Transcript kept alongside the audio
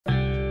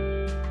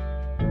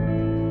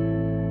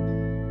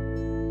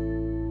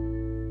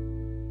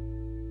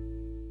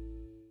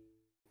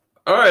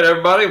All right,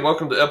 everybody,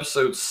 welcome to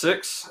episode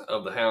 6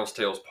 of the Hound's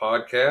Tales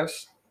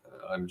podcast.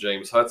 I'm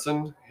James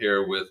Hudson,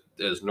 here with,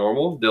 as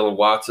normal, Dylan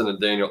Watson and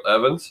Daniel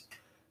Evans.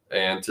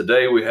 And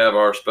today we have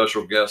our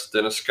special guest,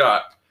 Dennis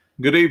Scott.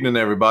 Good evening,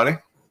 everybody.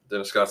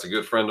 Dennis Scott's a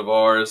good friend of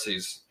ours.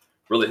 He's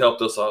really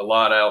helped us a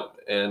lot out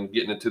in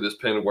getting into this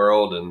pen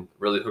world and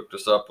really hooked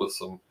us up with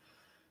some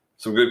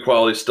good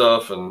quality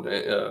stuff and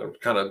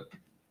kind of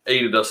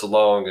aided us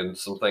along in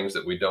some things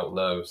that we don't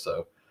know.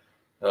 So,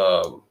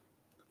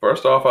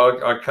 first off,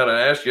 I kind of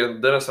ask you,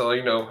 Dennis,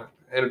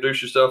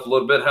 introduce yourself a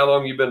little bit. How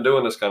long have you been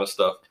doing this kind of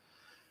stuff?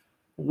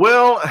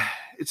 Well,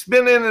 it's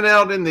been in and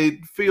out in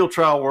the field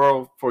trial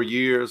world for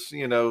years.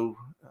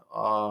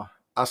 I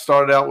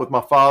started out with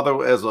my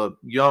father as a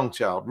young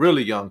child,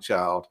 really young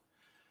child,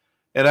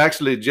 and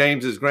actually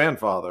James's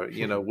grandfather.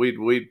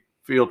 We'd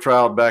field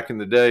trialed back in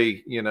the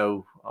day,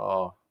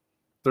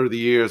 through the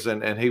years,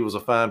 and he was a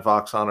fine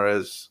fox hunter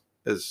as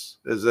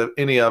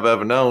any I've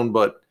ever known.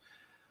 But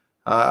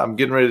I'm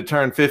getting ready to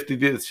turn 50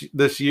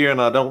 this year,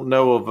 and I don't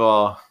know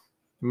of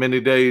many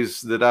days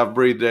that I've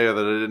breathed there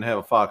that I didn't have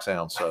a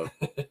foxhound. So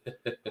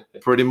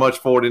pretty much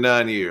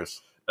 49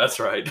 years. That's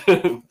right.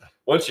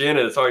 Once you're in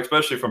it, it's hard,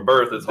 especially from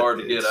birth, it's hard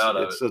to get out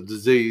of it. It's a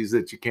disease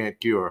that you can't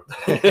cure.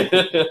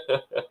 You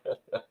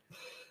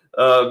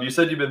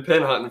said you've been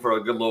pen hunting for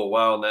a good little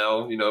while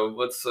now.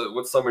 What's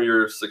some of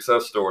your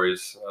success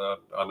stories?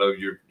 I know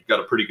you've got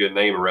a pretty good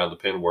name around the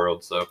pen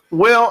world. So,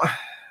 well,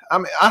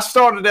 I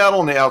started out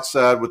on the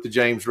outside with the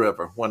James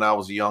River when I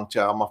was a young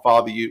child. My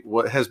father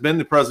has been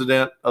the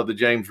president of the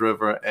James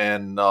River,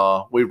 and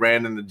we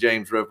ran in the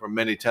James River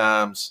many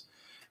times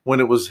when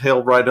it was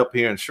held right up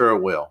here in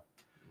Sherwell.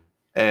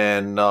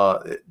 And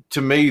to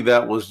me,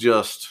 that was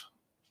just,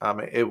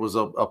 it was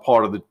a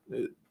part of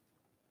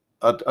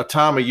a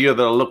time of year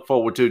that I look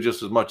forward to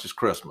just as much as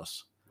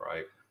Christmas.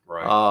 Right.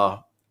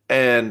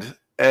 And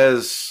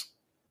as,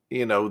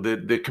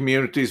 the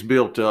communities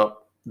built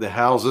up, the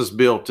houses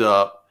built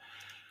up,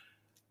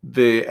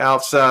 the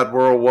outside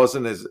world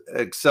wasn't as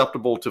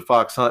acceptable to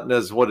fox hunting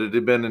as what it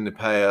had been in the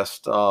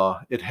past.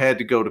 It had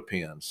to go to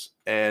pens.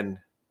 And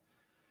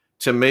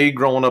to me,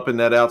 growing up in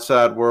that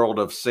outside world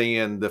of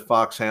seeing the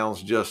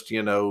foxhounds just,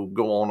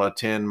 go on a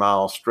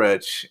 10-mile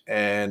stretch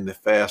and the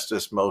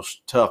fastest,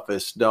 most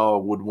toughest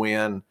dog would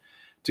win,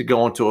 to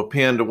go into a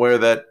pen to where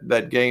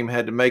that game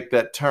had to make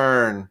that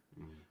turn,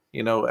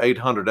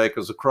 800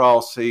 acres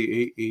across,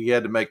 he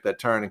had to make that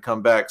turn and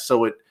come back.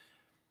 So it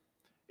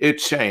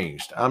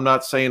changed. I'm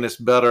not saying it's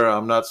better.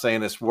 I'm not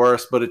saying it's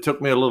worse, but it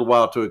took me a little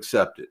while to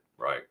accept it.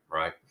 Right.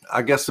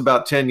 I guess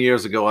about 10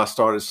 years ago, I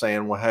started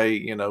saying, well,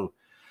 hey,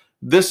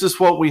 this is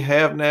what we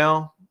have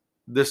now.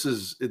 This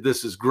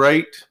is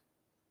great.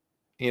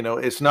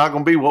 It's not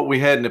going to be what we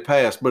had in the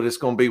past, but it's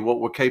going to be what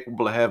we're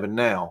capable of having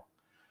now.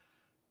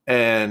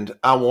 And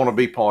I want to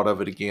be part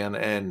of it again.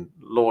 And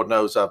Lord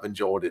knows I've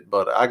enjoyed it.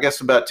 But I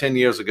guess about 10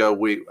 years ago,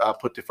 I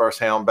put the first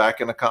hound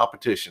back in a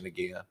competition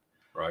again.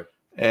 Right.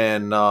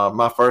 And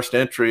my first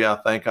entry, I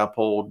think I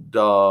pulled,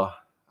 I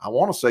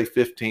want to say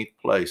 15th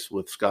place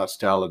with Scott's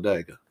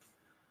Talladega.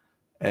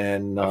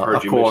 And I've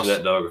heard you mention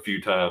that dog a few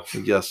times.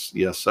 Yes,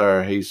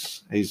 sir.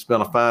 He's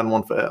been a fine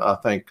one for, I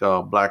think,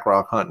 Black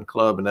Rock Hunting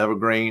Club in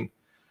Evergreen,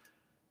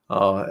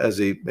 as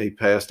he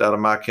passed out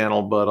of my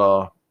kennel.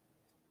 But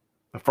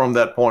from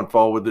that point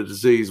forward, the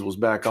disease was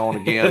back on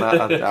again.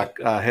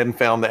 I hadn't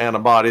found the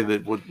antibody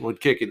that would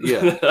kick it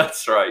yet.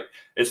 That's right.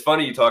 It's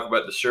funny you talk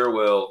about the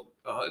Sherwell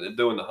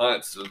doing the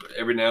hunts.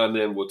 Every now and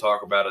then we'll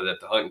talk about it at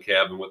the hunting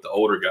cabin with the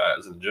older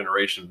guys and the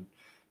generation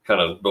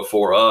kind of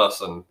before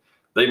us, and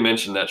they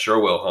mentioned that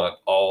Sherwell hunt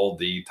all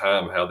the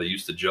time, how they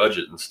used to judge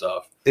it and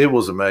stuff. It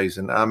was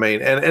amazing.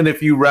 And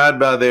if you ride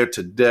by there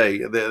today,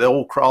 the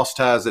old cross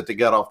ties that they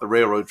got off the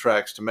railroad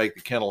tracks to make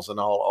the kennels and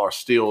all are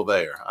still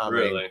there.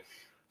 Really?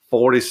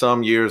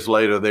 40-some years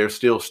later, they're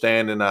still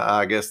standing.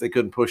 I guess they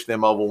couldn't push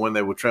them over when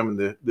they were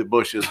trimming the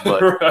bushes,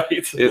 but right.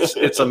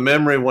 It's a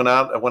memory. When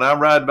I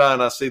ride by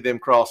and I see them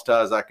cross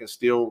ties, I can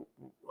still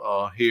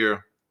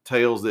hear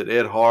tales that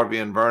Ed Harvey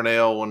and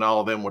Vernell and all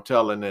of them were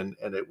telling, and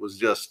it was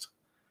just,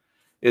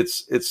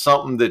 it's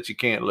something that you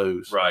can't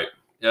lose. Right.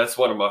 Yeah, that's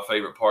one of my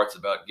favorite parts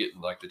about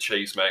getting like the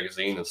Chase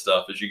magazine and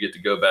stuff, is you get to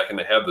go back and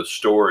they have the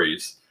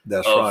stories.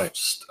 That's right.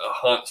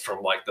 Hunts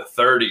from like the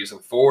 30s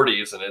and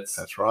 40s, and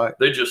that's right.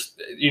 They just,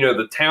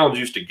 the towns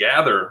used to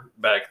gather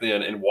back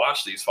then and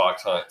watch these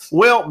fox hunts.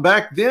 Well,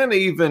 back then,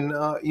 even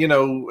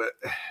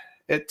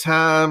at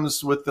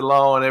times with the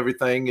law and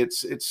everything,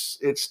 it's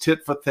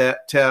tit for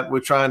tat. We're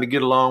trying to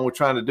get along. We're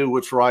trying to do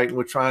what's right, and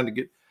we're trying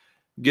to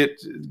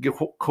get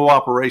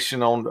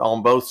cooperation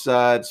on both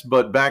sides.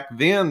 But back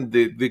then,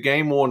 the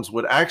game wardens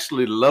would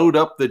actually load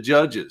up the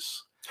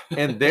judges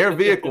in their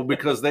vehicle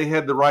because they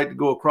had the right to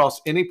go across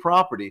any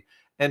property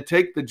and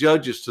take the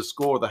judges to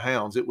score the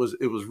hounds. It was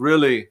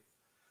really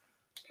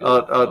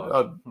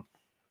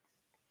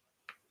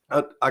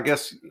I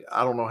guess,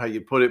 I don't know how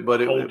you put it,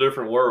 but a whole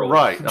different world.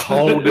 Right, a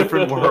whole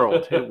different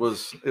world. It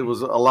was a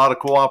lot of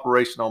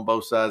cooperation on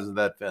both sides of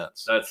that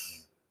fence.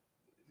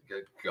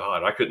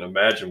 God, I couldn't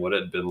imagine what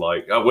it had been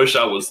like. I wish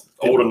I was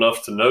old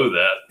enough to know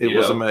that. It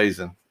was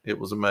amazing. It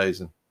was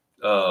amazing.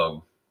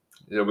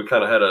 We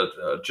kind of had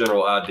a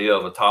general idea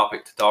of a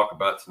topic to talk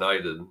about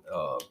tonight, and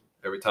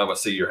every time I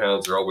see your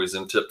hounds, they're always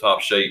in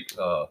tip-top shape.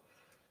 So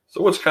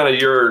what's kind of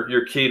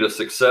your key to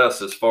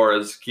success as far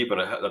as keeping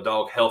a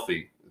dog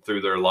healthy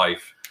through their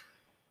life?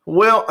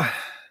 Well,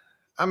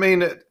 I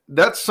mean,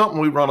 that's something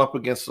we run up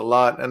against a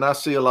lot, and I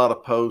see a lot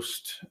of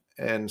posts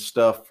and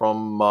stuff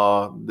from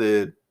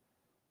the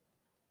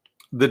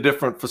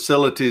different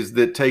facilities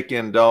that take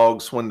in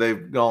dogs when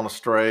they've gone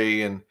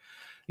astray. And,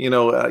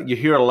 you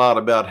hear a lot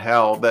about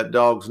how that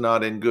dog's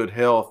not in good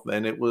health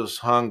and it was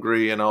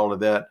hungry and all of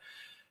that.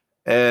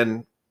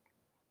 And,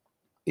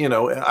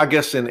 I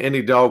guess in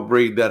any dog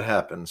breed that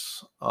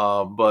happens.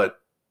 But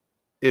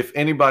if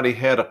anybody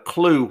had a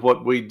clue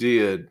what we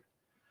did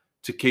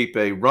to keep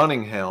a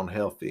running hound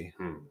healthy,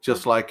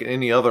 just like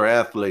any other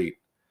athlete,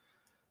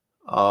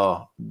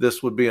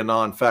 this would be a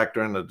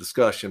non-factor in the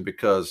discussion,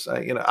 because,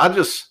 I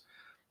just,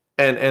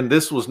 and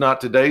this was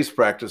not today's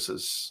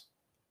practices,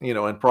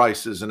 and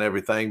prices and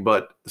everything,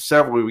 but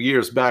several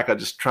years back, I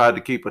just tried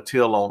to keep a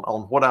till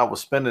on what I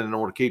was spending in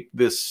order to keep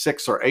this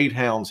 6 or 8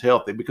 hounds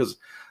healthy, because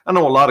I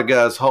know a lot of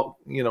guys,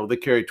 they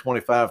carry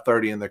 25,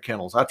 30 in their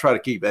kennels. I try to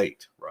keep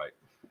 8. Right.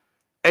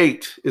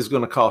 8 is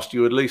going to cost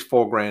you at least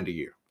 $4,000 a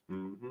year.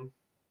 Mm-hmm.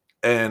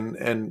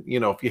 And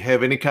if you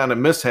have any kind of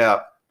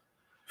mishap,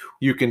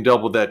 you can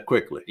double that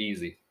quickly.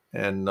 Easy.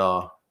 And,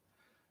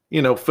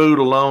 food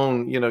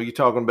alone, you're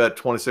talking about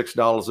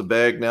 $26 a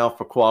bag now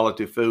for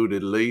quality food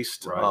at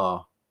least. Right.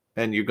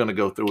 And you're going to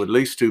go through at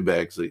least 2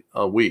 bags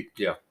a week.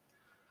 Yeah.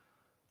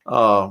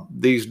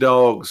 These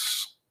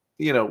dogs,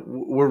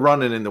 we're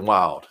running in the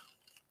wild.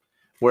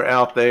 We're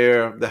out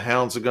there. The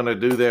hounds are going to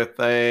do their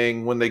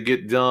thing. When they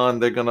get done,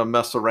 they're going to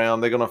mess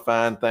around. They're going to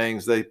find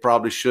things they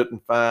probably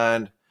shouldn't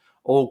find,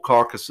 old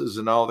carcasses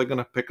and all. They're going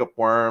to pick up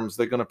worms.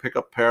 They're going to pick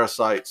up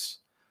parasites.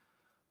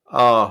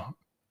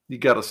 You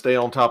got to stay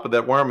on top of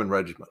that worming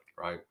regimen.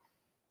 Right.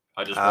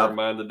 I just wormed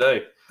mine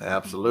today.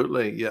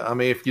 Absolutely. Yeah. I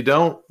mean, if you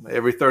don't,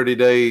 every 30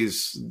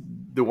 days,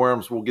 the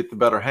worms will get the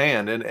better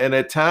hand. And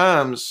at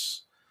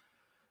times,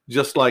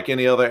 just like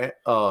any other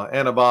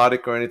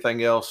antibiotic or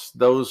anything else,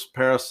 those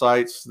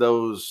parasites,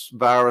 those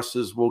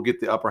viruses will get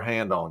the upper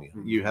hand on you.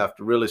 Mm-hmm. You have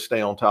to really stay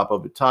on top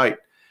of it tight.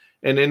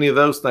 And any of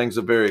those things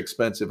are very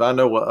expensive. I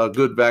know a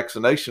good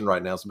vaccination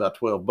right now is about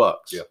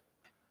 $12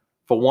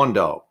 for one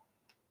dog.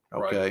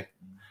 Okay. Right.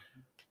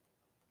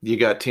 You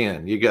got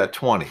 10, you got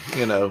 20,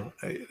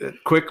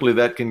 quickly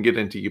that can get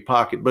into your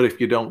pocket. But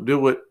if you don't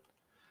do it,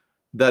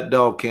 that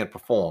dog can't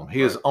perform.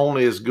 He is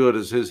only as good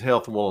as his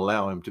health will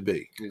allow him to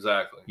be.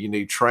 Exactly. You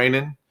need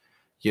training,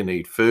 you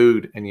need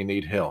food, and you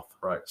need health.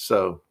 Right.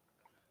 So,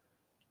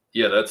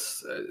 yeah,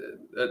 that's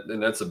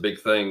a big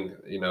thing,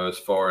 as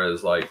far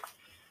as like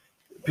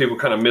people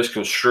kind of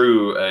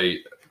misconstrue a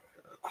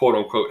quote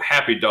unquote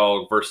happy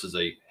dog versus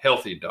a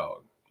healthy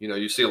dog.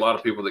 You see a lot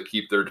of people that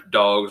keep their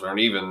dogs, or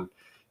even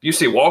you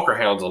see Walker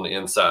hounds on the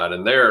inside,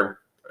 and they're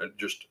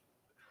just,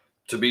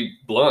 to be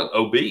blunt,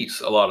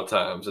 obese a lot of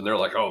times. And they're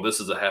like, oh,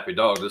 this is a happy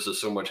dog. This is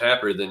so much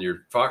happier than your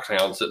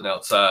foxhound sitting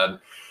outside.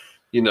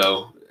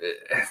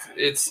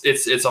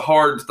 It's a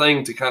hard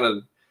thing to kind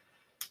of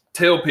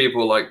tell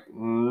people, like,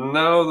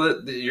 no,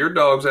 that your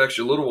dog's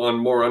actually a little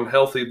more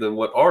unhealthy than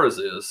what ours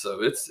is.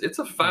 So it's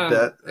a fine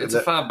a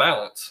fine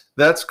balance.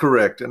 That's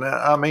correct. And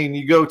I mean,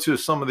 you go to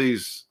some of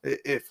these,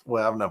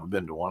 I've never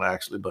been to one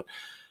actually, but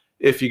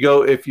if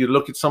you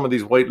look at some of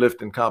these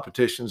weightlifting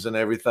competitions and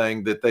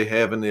everything that they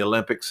have in the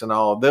Olympics and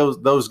all,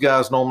 those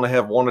guys normally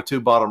have 1 or 2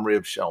 bottom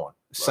ribs showing. Right.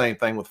 Same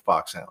thing with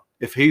foxhound.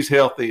 If he's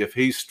healthy, if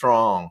he's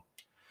strong,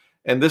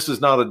 and this is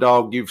not a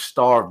dog you've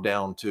starved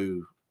down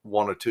to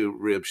 1 or 2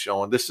 ribs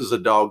showing. This is a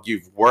dog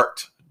you've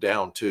worked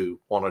down to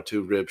 1 or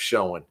 2 ribs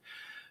showing.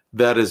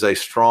 That is a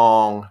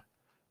strong,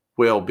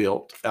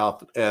 well-built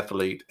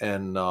athlete.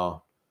 And,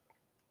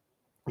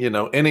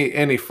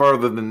 any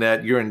further than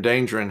that, you're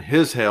endangering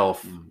his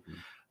health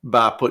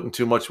by putting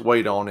too much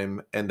weight on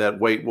him, and that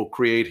weight will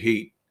create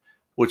heat,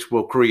 which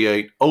will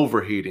create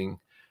overheating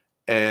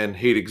and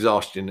heat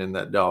exhaustion in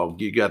that dog.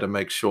 You got to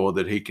make sure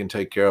that he can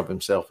take care of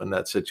himself in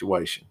that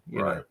situation.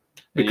 Right.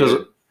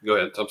 Because go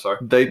ahead. I'm sorry.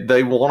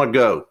 They want to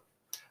go.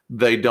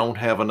 They don't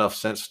have enough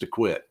sense to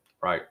quit.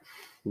 Right.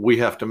 We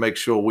have to make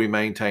sure we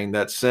maintain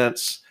that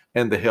sense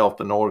and the health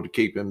in order to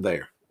keep him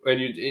there.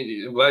 And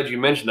I'm glad you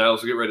mentioned that. I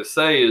was getting ready to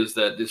say is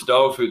that this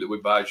dog food that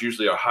we buy is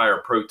usually a higher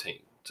protein.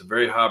 It's a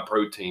very high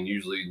protein,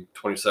 usually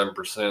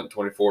 27%,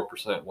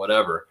 24%,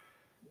 whatever.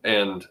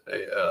 And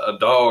a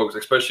dog,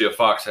 especially a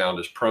foxhound,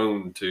 is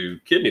prone to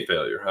kidney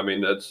failure. I mean,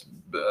 that's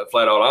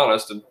flat out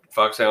honest, and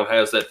foxhound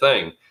has that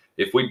thing.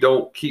 If we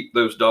don't keep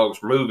those dogs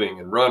moving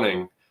and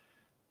running,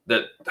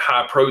 that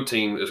high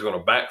protein is going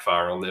to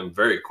backfire on them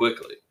very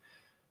quickly.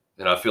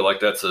 And I feel like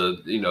that's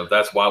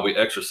why we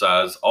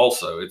exercise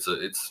also.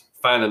 It's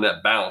finding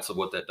that balance of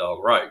what that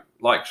dog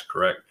likes,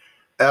 correct?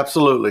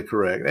 Absolutely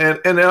correct.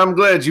 And I'm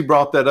glad you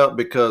brought that up,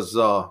 because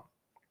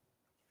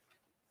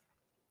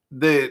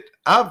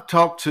I've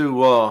talked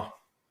to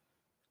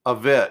a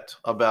vet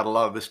about a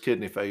lot of this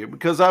kidney failure,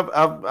 because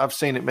I've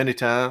seen it many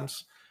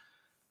times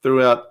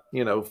throughout,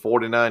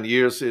 49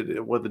 years,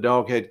 where the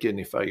dog had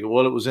kidney failure.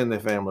 Well, it was in their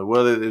family,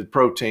 whether it was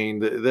protein,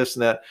 this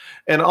and that,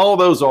 and all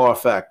those are a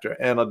factor.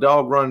 And a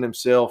dog running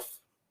himself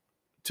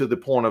to the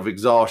point of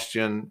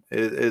exhaustion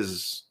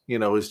is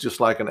just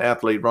like an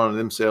athlete running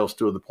themselves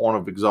to the point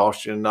of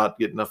exhaustion, not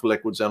getting enough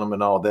liquids in them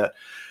and all that.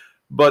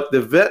 But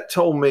the vet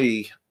told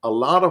me a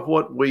lot of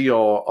what we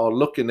are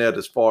looking at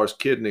as far as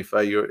kidney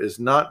failure is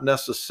not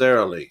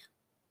necessarily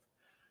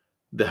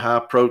the high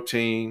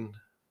protein,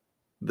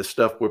 the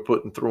stuff we're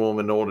putting through them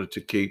in order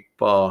to keep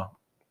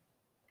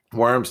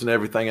worms and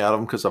everything out of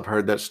them, because I've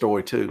heard that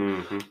story too.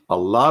 Mm-hmm. A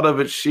lot of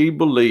it, she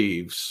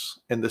believes,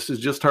 and this is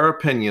just her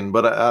opinion,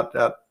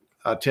 but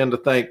I tend to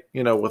think,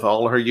 with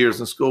all of her years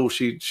in school,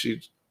 she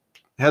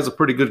has a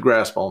pretty good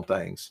grasp on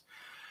things,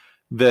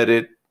 that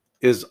it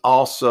is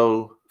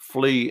also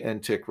flea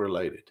and tick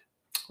related.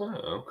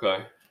 Oh,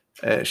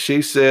 okay.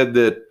 She said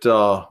that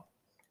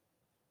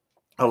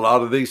a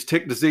lot of these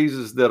tick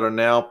diseases that are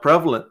now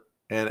prevalent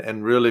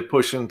and really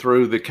pushing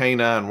through the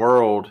canine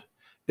world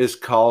is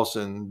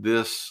causing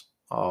this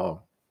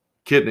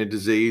kidney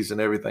disease and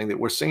everything that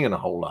we're seeing a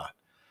whole lot.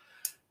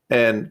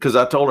 And because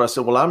I told her, I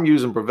said, well, I'm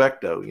using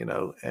Bravecto,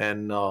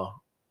 and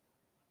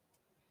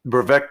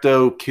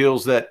Bravecto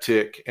kills that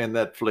tick and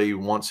that flea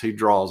once he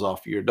draws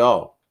off your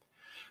dog.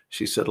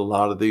 She said a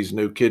lot of these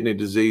new kidney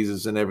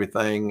diseases and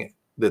everything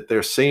that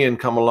they're seeing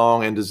come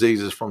along, and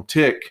diseases from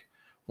tick,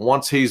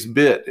 once he's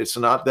bit, it's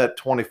not that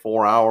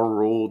 24-hour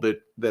rule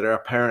that our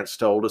parents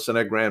told us and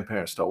our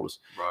grandparents told us.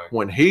 Right.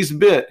 When he's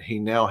bit, he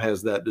now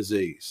has that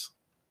disease.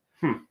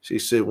 She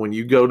said, when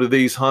you go to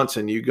these hunts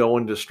and you go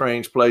into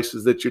strange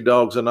places that your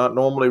dogs are not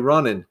normally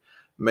running,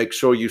 make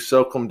sure you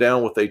soak them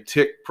down with a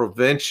tick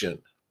prevention,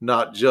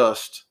 not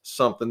just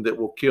something that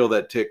will kill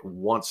that tick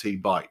once he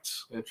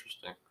bites.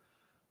 Interesting.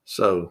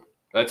 So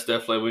that's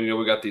definitely,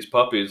 we got these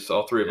puppies.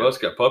 All three of us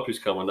got puppies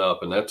coming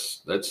up, and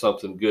that's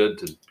something good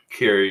to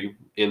carry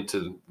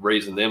into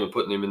raising them and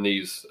putting them in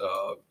these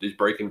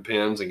breaking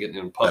pens and getting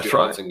them puppy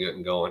hunts and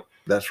getting going.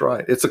 That's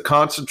right. It's a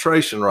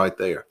concentration right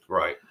there.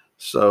 Right.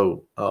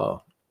 So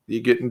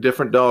you're getting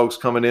different dogs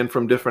coming in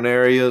from different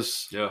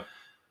areas. Yeah.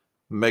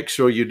 Make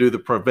sure you do the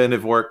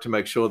preventive work to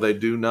make sure they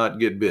do not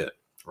get bit.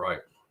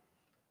 Right.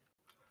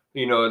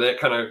 That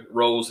kind of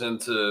rolls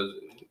into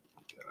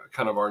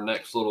kind of our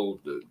next little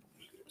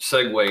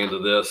segue into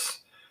this.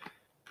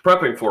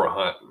 Prepping for a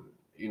hunt.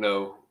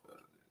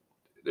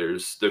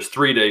 There's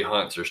 3-day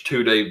hunts. There's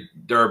 2-day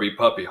derby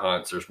puppy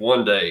hunts. There's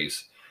 1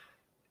 days.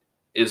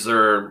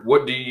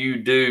 What do you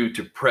do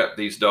to prep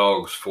these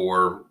dogs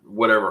for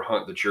whatever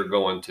hunt that you're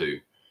going to?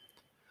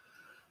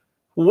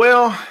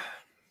 Well,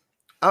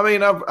 I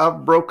mean,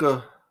 I've broke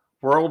a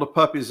world of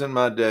puppies in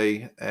my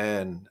day,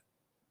 and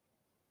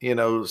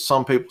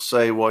some people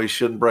say, well, you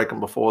shouldn't break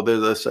them before they're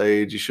this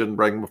age. You shouldn't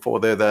break them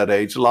before they're that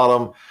age. A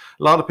lot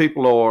of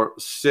people are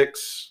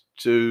 6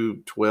 to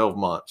 12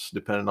 months,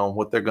 depending on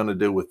what they're going to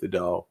do with the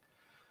dog.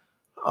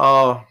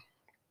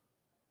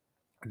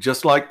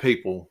 Just like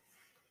people,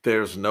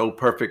 there's no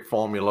perfect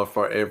formula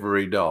for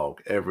every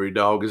dog. Every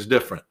dog is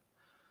different.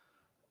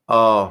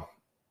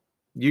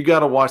 You got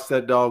to watch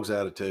that dog's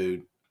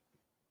attitude.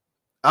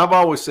 I've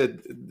always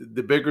said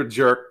the bigger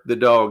jerk the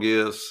dog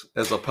is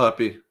as a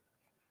puppy,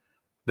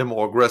 the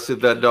more aggressive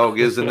that dog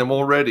is, and the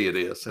more ready it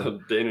is.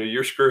 And, Daniel,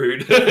 you're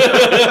screwed. I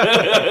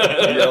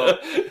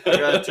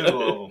got 2 of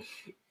them.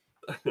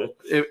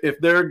 If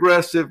they're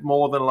aggressive,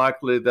 more than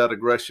likely that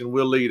aggression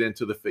will lead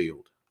into the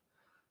field.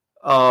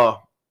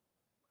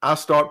 I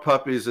start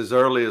puppies as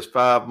early as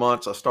 5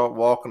 months. I start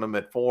walking them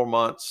at 4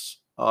 months.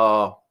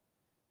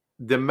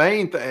 The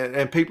main thing,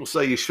 and people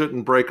say you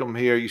shouldn't break them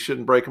here. You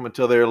shouldn't break them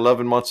until they're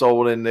 11 months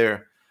old, and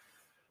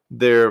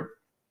their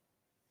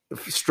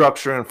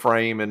structure and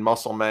frame and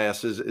muscle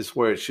mass is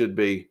where it should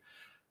be.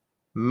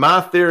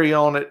 My theory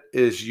on it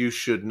is you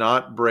should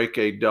not break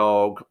a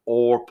dog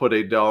or put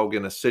a dog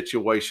in a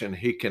situation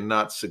he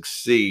cannot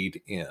succeed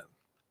in.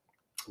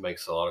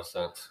 Makes a lot of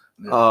sense.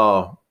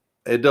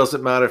 It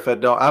doesn't matter if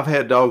that dog, I've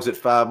had dogs at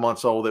 5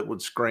 months old that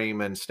would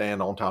scream and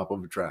stand on top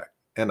of a track.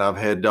 And I've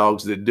had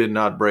dogs that did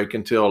not break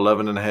until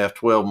 11 and a half,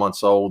 12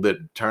 months old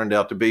that turned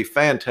out to be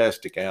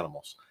fantastic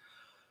animals.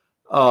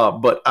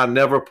 But I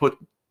never put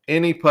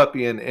any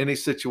puppy in any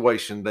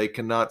situation they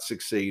cannot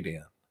succeed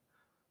in.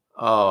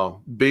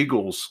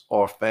 Beagles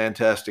are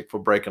fantastic for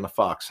breaking a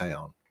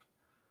foxhound.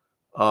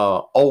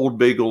 Old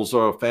beagles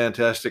are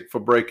fantastic for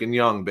breaking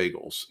young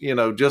beagles.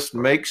 Just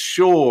make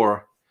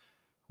sure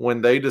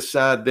when they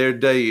decide their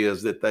day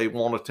is that they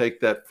want to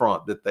take that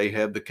front, that they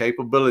have the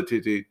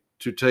capability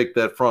to take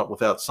that front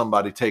without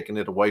somebody taking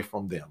it away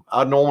from them.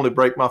 I normally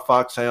break my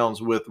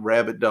foxhounds with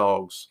rabbit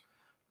dogs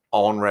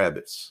on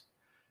rabbits.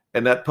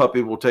 And that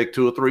puppy will take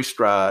 2 or 3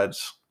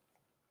 strides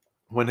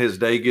when his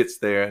day gets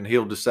there, and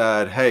he'll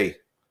decide, hey,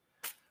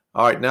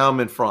 all right, now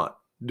I'm in front.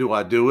 Do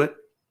I do it,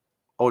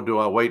 or do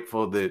I wait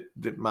for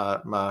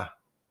my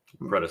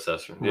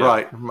predecessor? Yeah.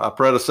 Right, my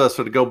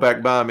predecessor to go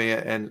back by me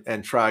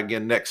and try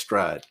again next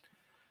stride?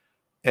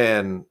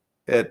 And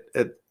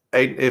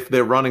if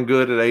they're running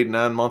good at 8,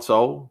 9 months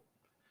old,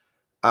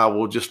 I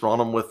will just run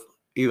them with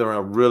either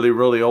a really,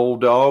 really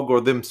old dog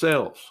or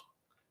themselves.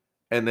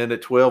 And then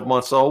at 12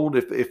 months old,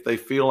 if they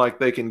feel like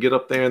they can get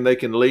up there and they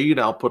can lead,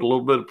 I'll put a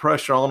little bit of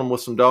pressure on them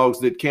with some dogs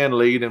that can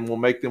lead, and we'll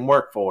make them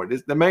work for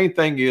it. The main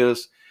thing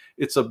is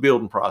it's a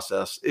building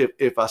process.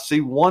 If I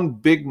see one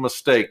big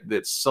mistake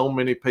that so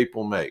many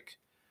people make,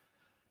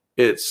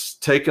 it's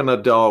taking a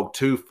dog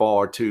too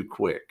far too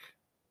quick.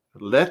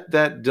 Let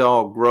that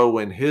dog grow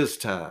in his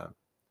time,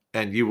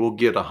 and you will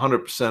get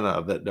 100% out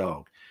of that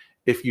dog.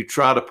 If you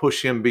try to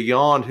push him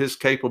beyond his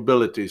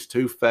capabilities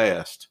too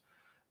fast,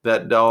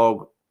 that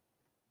dog,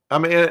 I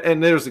mean,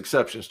 and there's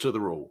exceptions to the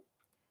rule,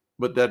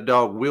 but that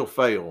dog will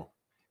fail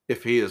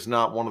if he is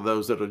not one of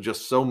those that are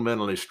just so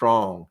mentally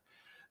strong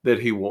that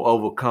he will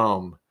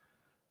overcome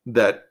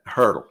that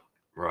hurdle.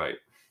 Right.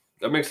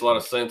 That makes a lot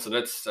of sense, and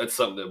that's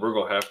something that we're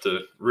gonna have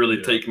to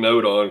really take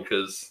note on,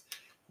 because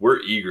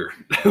we're eager.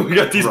 We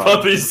got these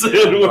puppies,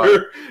 and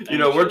we're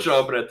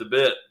chomping at the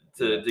bit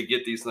to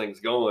get these things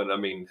going. I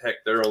mean, heck,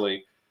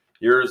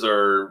 yours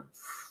are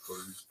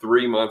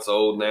 3 months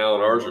old now,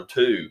 and ours are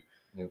 2.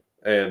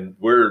 And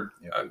we're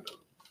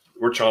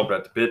chomping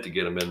at the bit to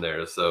get them in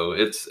there. So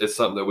it's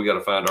something that we got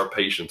to find our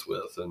patience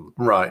with and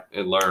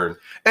learn.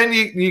 And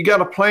you got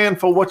to plan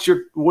for what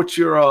you're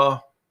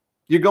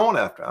going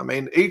after. I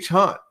mean, each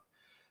hunt.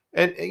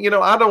 And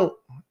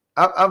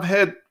I've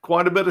had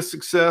quite a bit of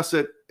success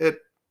at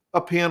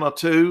a pen or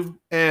 2,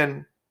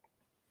 and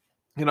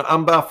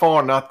I'm by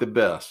far not the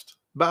best.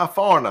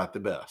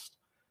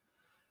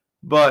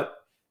 But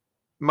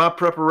my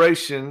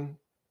preparation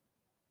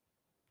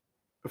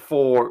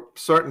for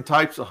certain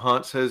types of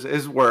hunts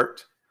has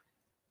worked.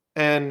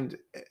 And,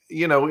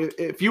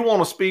 if you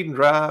want to speed and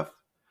drive,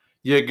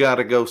 you got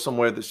to go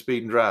somewhere that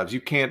speed and drives.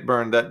 You can't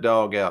burn that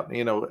dog out.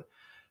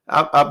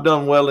 I've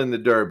done well in the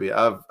Derby.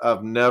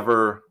 I've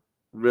never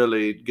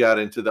really got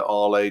into the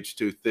all age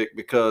too thick,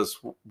 because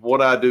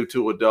what I do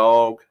to a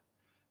dog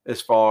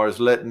as far as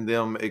letting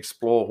them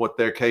explore what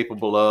they're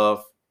capable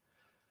of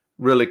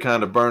really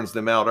kind of burns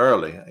them out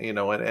early,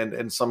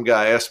 and some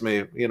guy asked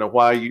me,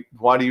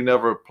 why do you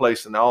never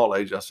place in the all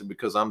age? I said,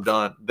 because I'm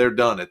done. They're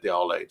done at the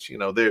all age.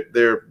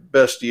 Their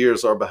best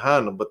years are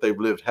behind them, but they've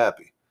lived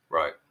happy.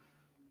 Right.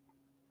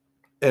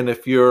 And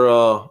if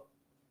you're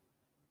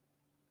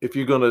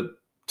going to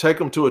take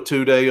them to a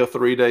 2-day or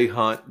 3-day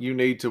hunt, you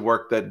need to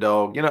work that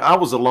dog. I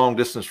was a long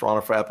distance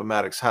runner for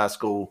Appomattox High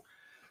School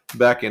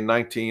back in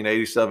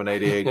 1987,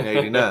 88, and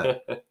 89.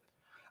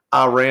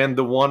 I ran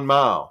the 1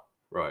 mile.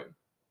 Right.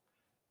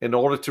 In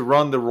order to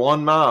run the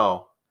 1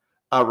 mile,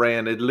 I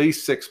ran at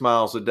least 6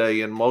 miles a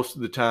day, and most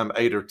of the time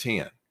 8 or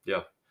 10.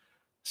 Yeah.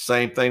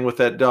 Same thing with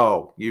that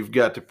dog. You've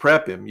got to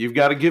prep him. You've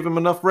got to give him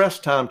enough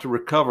rest time to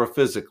recover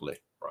physically.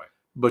 Right.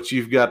 But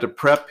you've got to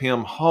prep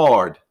him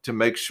hard to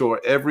make sure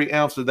every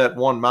ounce of that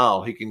 1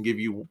 mile he can give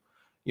you,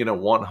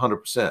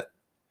 100%.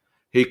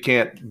 He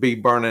can't be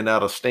burning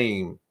out of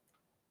steam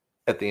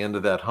at the end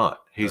of that hunt.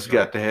 He's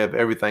got to have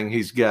everything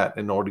he's got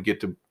in order to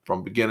get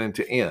from beginning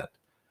to end.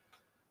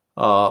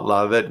 A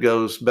lot of that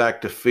goes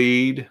back to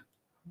feed,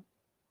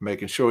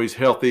 making sure he's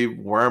healthy,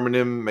 worming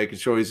him, making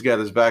sure he's got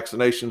his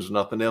vaccinations,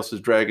 nothing else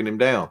is dragging him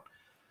down.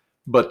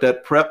 But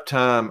that prep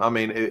time, I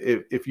mean,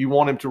 if you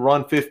want him to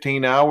run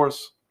 15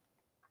 hours,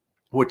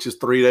 which is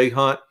 3-day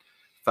hunt,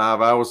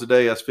 5 hours a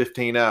day, that's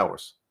 15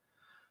 hours.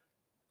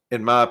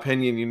 In my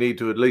opinion, you need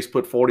to at least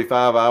put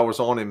 45 hours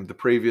on him the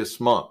previous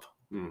month.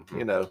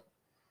 Mm-hmm.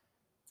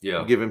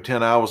 Give him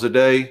 10 hours a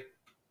day.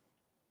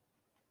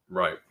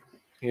 Right.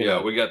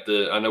 Yeah, we got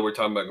I know we're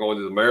talking about going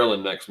to the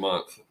Maryland next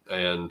month,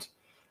 and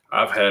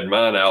I've had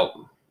mine out.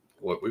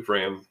 We've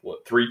ran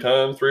 3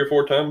 or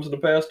 4 times in the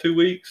past 2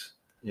 weeks.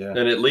 Yeah.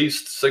 And at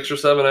least 6 or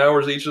 7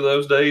 hours each of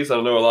those days.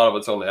 I know a lot of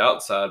it's on the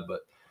outside,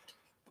 but.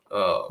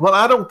 Well,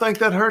 I don't think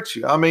that hurts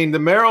you. I mean, the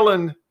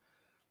Maryland,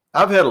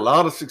 I've had a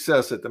lot of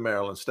success at the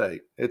Maryland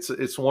State.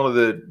 It's one of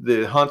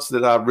the hunts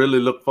that I really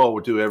look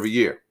forward to every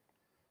year.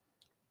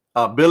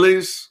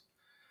 Billy's,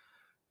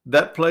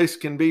 that place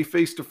can be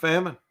feast or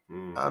famine.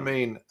 Mm-hmm. I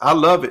mean, I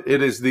love it.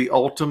 It is the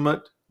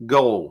ultimate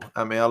goal.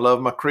 I mean, I love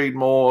my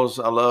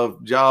Creedmoors. I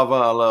love Java.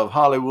 I love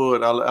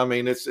Hollywood. I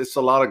mean, it's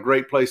a lot of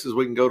great places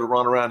we can go to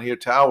run around here.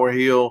 Tower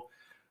Hill.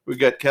 We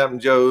got Captain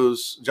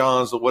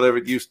John's or whatever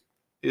it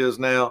is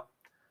now.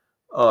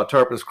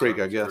 Turpin's Creek,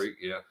 I guess. Creek,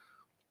 yeah.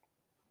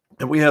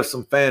 And we have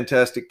some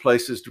fantastic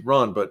places to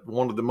run, but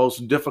one of the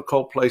most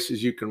difficult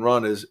places you can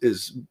run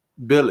is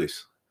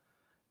Billy's.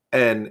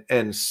 And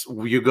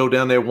you go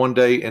down there one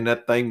day and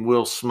that thing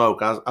will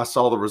smoke. I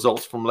saw the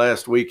results from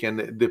last week,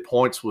 and the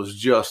points was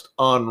just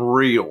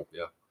unreal.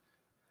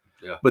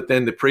 Yeah. But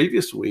then the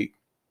previous week,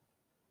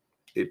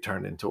 it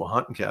turned into a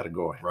hunting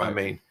category. Right. I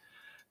mean,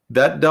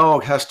 that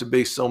dog has to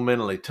be so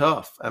mentally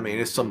tough. I mean,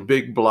 it's some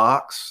big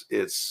blocks.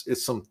 It's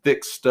some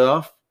thick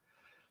stuff.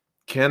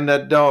 Can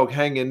that dog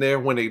hang in there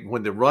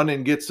when the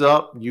running gets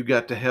up? You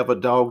got to have a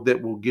dog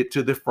that will get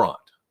to the front.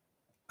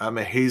 I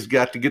mean, he's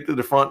got to get to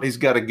the front. And he's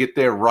got to get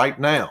there right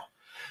now.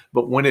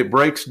 But when it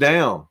breaks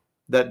down,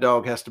 that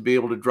dog has to be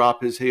able to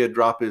drop his head,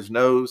 drop his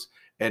nose,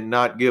 and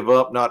not give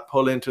up, not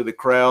pull into the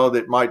crowd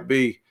that might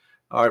be,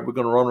 all right, we're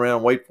going to run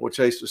around, wait for a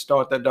chase to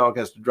start. That dog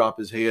has to drop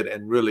his head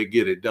and really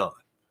get it done.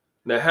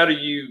 Now, how do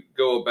you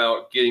go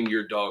about getting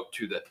your dog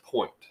to that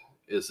point?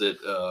 Is there,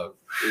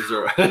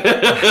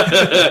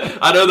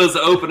 I know there's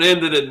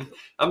open-ended, and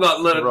I'm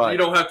not letting, you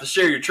don't have to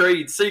share your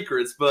trade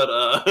secrets, but,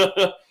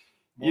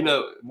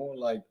 more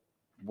like,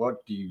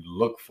 what do you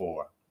look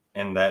for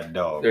in that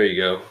dog? There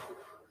you go.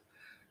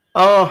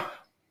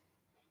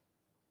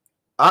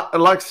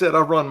 Like I said,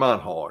 I run mine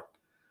hard.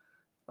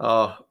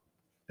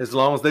 As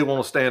long as they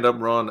want to stand up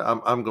and run,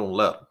 I'm going to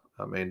let them.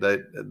 I mean,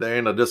 there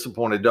ain't a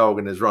disappointed dog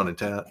in his running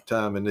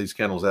time in these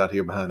kennels out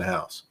here behind the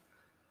house.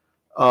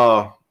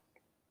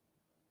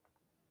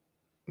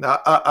 Now,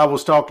 I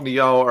was talking to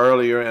y'all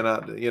earlier,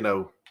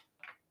 and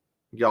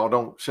y'all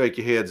don't shake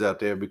your heads out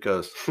there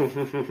because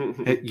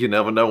you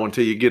never know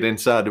until you get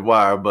inside the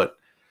wire. But,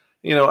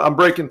 I'm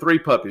breaking 3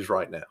 puppies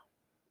right now.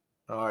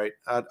 All right.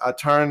 I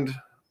turned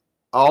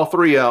all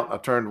 3 out. I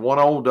turned one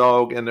old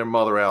dog and their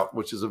mother out,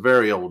 which is a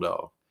very old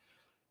dog.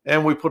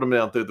 And we put them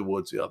down through the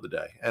woods the other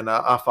day. And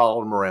I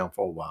followed them around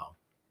for a while.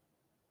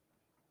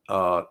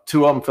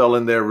 2 of them fell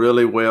in there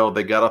really well.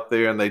 They got up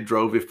there and they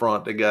drove in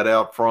front. They got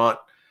out front.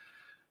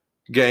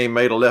 Game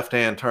made a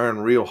left-hand turn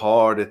real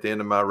hard at the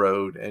end of my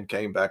road and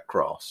came back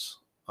across.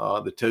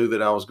 The 2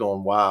 that I was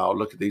going, wow,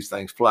 look at these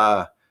things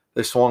fly.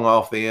 They swung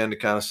off the end to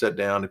kind of sit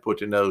down. They put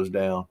their nose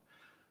down.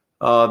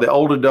 The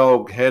older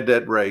dog had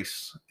that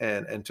race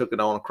and took it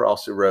on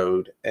across the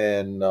road.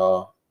 And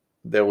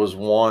there was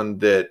one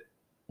that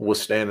was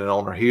standing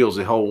on her heels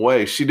the whole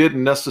way. She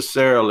didn't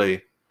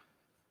necessarily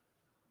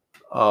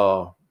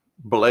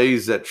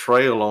blaze that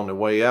trail on the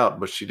way out,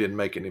 but she didn't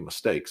make any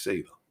mistakes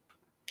either.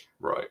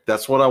 Right.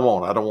 That's what I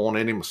want. I don't want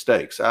any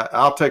mistakes.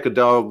 I'll take a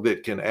dog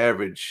that can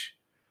average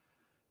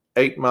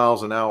 8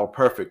 miles an hour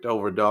perfect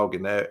over a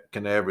dog that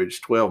can average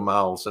 12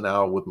 miles an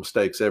hour with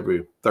mistakes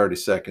every 30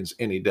 seconds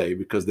any day,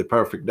 because the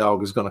perfect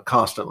dog is going to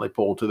constantly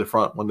pull to the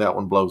front when that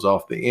one blows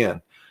off the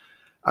end.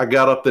 I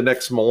got up the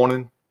next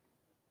morning,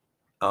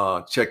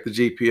 checked the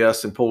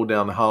GPS and pulled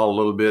down the hall a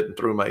little bit and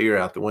threw my ear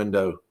out the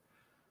window.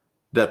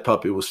 That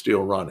puppy was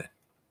still running.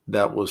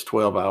 That was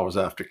 12 hours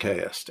after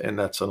cast, and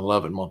that's an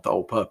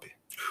 11-month-old puppy.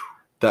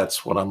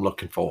 That's what I'm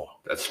looking for.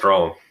 That's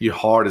strong. Your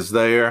heart is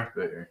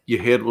there.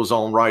 Your head was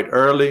on right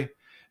early,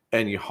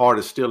 and your heart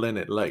is still in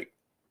it late.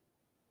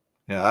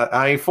 Yeah,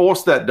 I ain't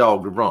forced that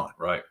dog to run.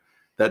 Right.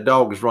 That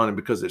dog is running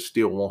because it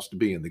still wants to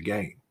be in the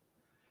game.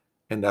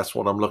 And that's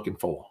what I'm looking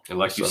for. And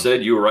like you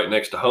said, you were right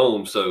next to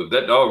home, so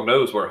that dog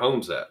knows where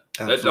home's at.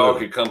 Absolutely. That dog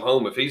can come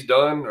home if he's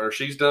done or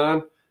she's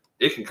done.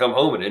 It can come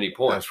home at any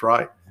point. That's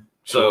right.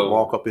 So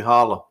walk up and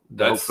holler.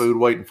 No food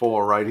waiting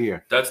for her right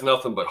here. That's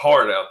nothing but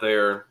heart out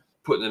there,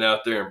 putting it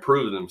out there and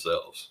proving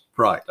themselves.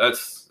 Right.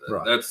 That's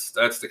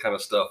the kind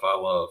of stuff I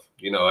love.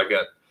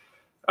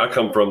 I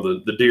come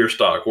from the deer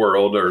stock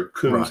world, or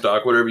coon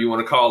stock, whatever you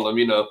want to call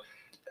them,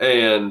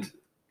 and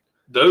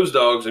those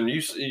dogs, and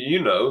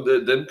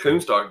them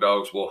coon stock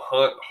dogs will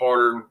hunt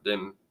harder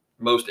than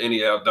most any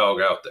dog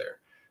out there.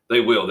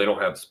 They will. They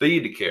don't have the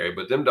speed to carry,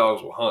 but them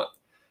dogs will hunt.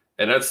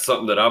 And that's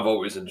something that I've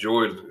always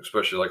enjoyed,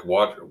 especially like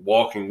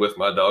walking with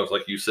my dogs.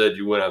 Like you said,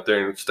 you went out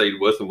there and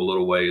stayed with them a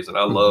little ways. And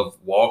I love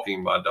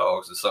walking my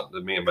dogs. It's something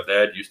that me and my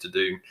dad used to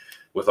do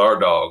with our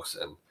dogs.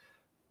 And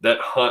that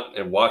hunt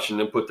and watching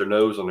them put their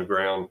nose on the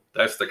ground,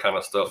 that's the kind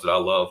of stuff that I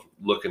love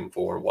looking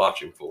for and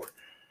watching for,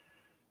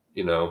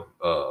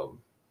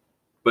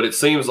 But it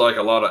seems like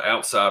a lot of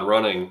outside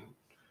running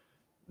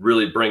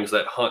really brings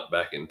that hunt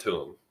back into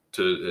them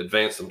to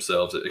advance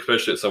themselves,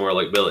 especially at somewhere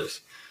like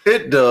Billy's.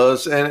 It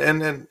does,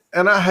 and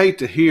I hate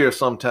to hear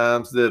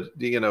sometimes that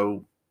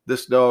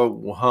this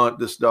dog will hunt,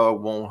 this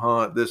dog won't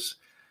hunt.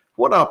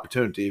 What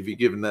opportunity have you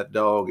given that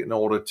dog in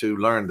order to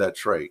learn that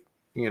trait?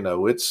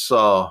 It's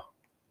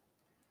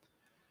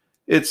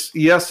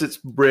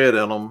bred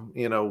in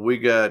them. We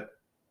got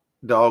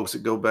dogs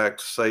that go back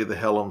to, say, the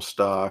Hellam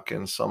stock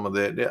and some of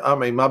that. I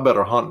mean, my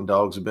better hunting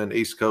dogs have been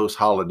East Coast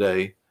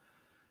Holiday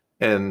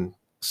and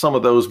some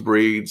of those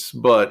breeds,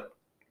 but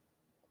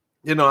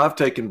I've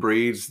taken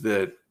breeds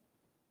that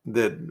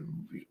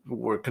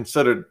were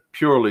considered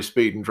purely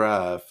speed and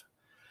drive.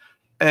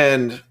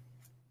 And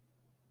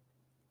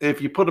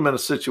if you put them in a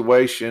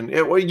situation,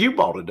 you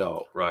bought a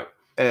dog. Right.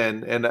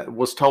 And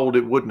was told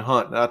it wouldn't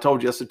hunt. And I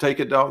told you, I said,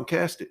 take a dog and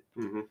cast it.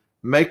 Mm-hmm.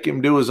 Make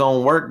him do his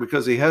own work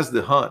because he has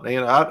the hunt.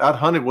 I'd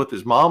hunted with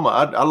his mama.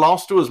 I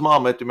lost to his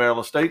mama at the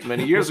Maryland State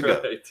many years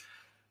ago. Right.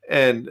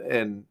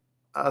 And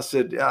I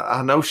said,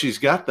 I know she's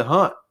got the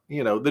hunt.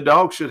 The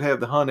dog should have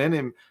the hunt in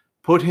him.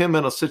 Put him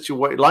in a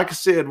situation, like I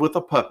said, with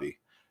a puppy.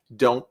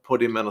 Don't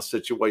put him in a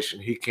situation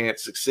he can't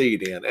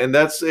succeed in. And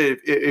that's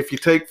if you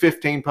take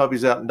 15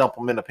 puppies out and dump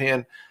them in a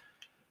pen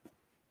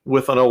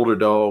with an older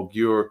dog,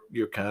 you're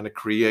kind of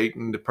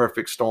creating the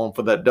perfect storm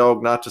for that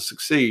dog not to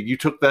succeed. You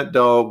took that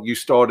dog, you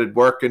started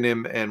working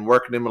him a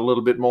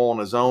little bit more on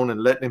his own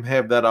and letting him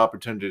have that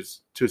opportunity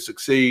to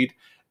succeed.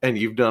 And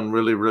you've done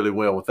really, really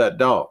well with that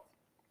dog.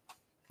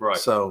 Right.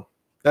 So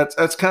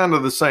that's kind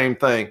of the same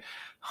thing.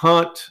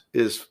 Hunt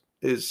is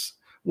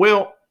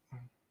Well,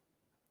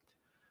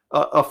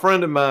 a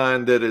friend of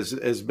mine that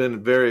has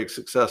been very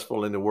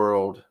successful in the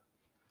world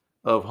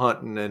of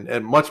hunting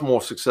and much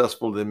more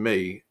successful than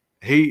me,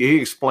 he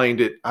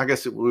explained it. I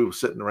guess we were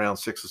sitting around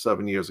 6 or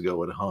 7 years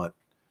ago at a hunt.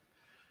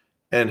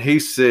 And he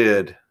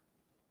said,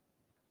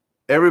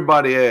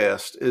 everybody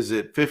asked, is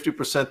it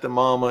 50% the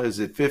mama? Is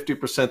it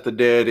 50% the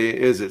daddy?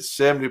 Is it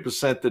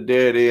 70% the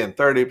daddy and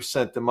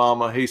 30% the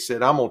mama? He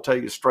said, I'm going to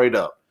tell you straight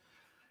up.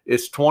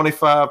 It's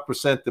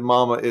 25% the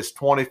mama, it's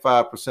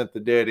 25% the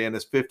daddy, and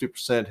it's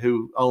 50%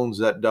 who owns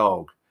that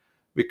dog.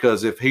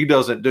 Because if he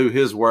doesn't do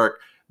his work,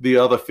 the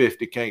other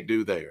 50 can't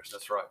do theirs.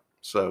 That's right.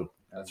 So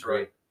that's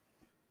right.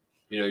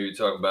 You know, you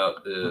talk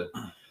about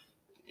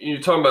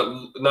you're talking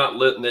about not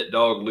letting that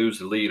dog lose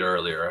the lead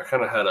earlier.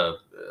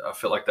 I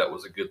feel like that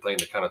was a good thing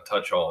to kind of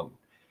touch on.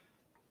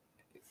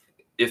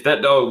 If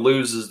that dog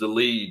loses the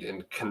lead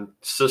and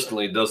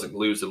consistently doesn't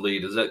lose the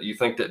lead, you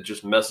think that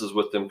just messes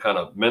with them kind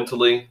of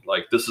mentally?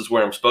 Like, this is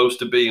where I'm supposed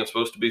to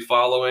be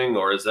following?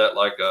 Or is that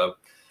like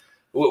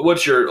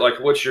what's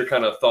your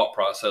kind of thought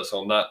process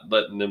on not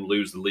letting them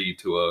lose the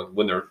lead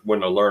when they're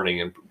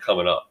learning and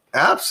coming up?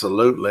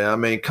 Absolutely. I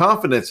mean,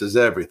 confidence is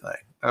everything.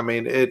 I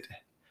mean,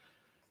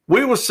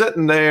 we were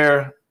sitting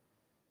there,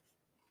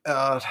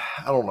 I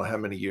don't know how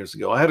many years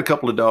ago. I had a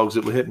couple of dogs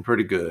that were hitting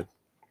pretty good.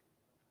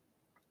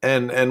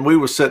 And we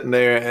were sitting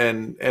there,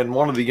 and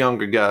one of the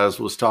younger guys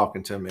was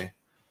talking to me.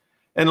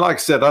 And like I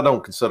said, I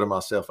don't consider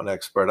myself an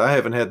expert. I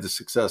haven't had the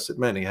success that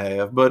many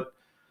have. But,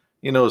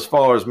 you know, as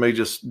far as me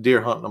just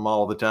deer hunting them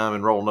all the time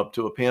and rolling up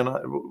to a pen,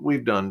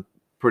 we've done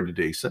pretty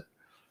decent.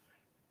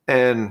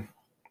 And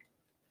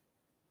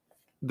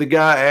the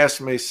guy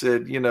asked me,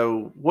 said, you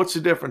know, what's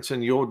the difference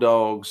in your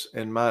dogs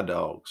and my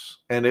dogs?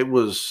 And it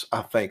was,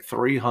 I think,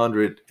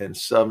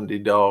 370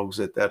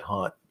 dogs at that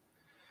hunt.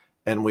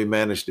 And we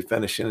managed to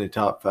finish in the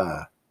top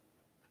 5.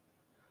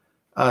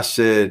 I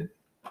said,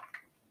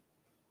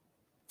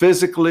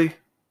 physically,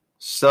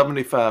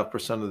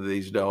 75% of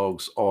these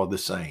dogs are the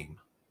same.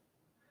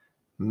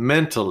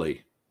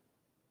 Mentally,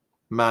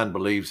 mine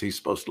believes he's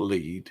supposed to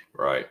lead.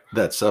 Right.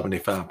 That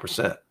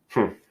 75%.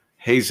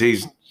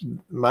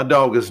 My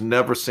dog has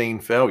never seen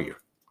failure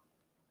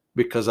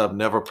because I've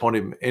never put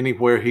him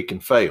anywhere he can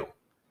fail.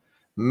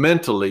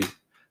 Mentally,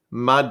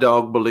 my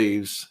dog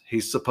believes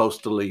he's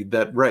supposed to lead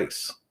that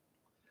race.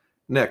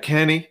 Now,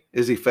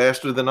 is he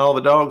faster than all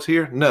the dogs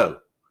here? No,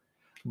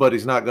 but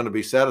he's not going to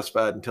be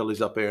satisfied until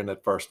he's up there in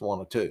that first 1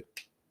 or 2,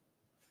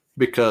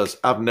 because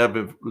I've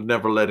never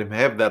let him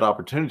have that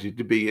opportunity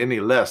to be any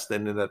less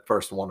than in that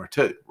first 1 or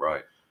 2.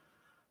 Right.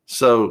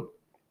 So,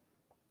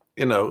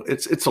 you know,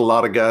 it's a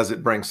lot of guys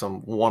that bring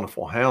some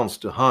wonderful hounds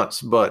to hunts,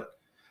 but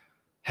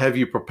have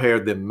you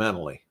prepared them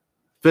mentally?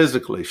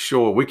 Physically,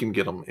 sure, we can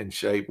get them in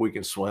shape. We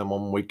can swim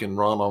them. We can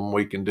run them.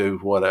 We can do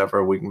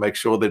whatever. We can make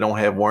sure they don't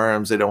have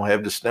worms. They don't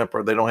have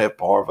distemper. They don't have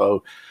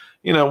parvo.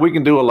 You know, we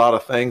can do a lot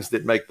of things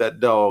that make that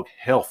dog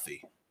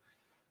healthy.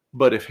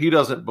 But if he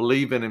doesn't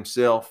believe in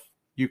himself,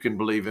 you can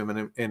believe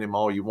in him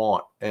all you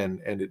want, and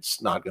it's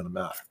not going to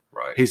matter.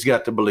 Right. He's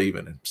got to believe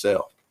in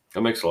himself.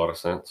 That makes a lot of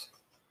sense.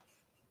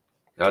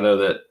 I know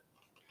that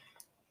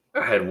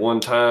I had one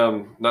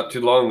time not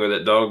too long ago,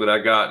 that dog that I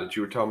got that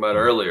you were talking about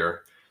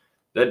earlier.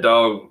 That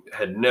dog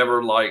had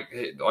never, like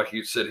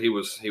you said, he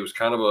was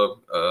kind of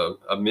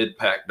a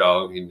mid-pack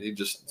dog. He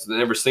just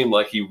never seemed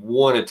like he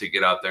wanted to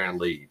get out there and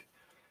lead.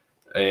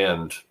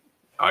 And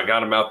I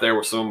got him out there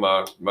with some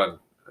of my a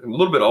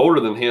little bit older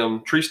than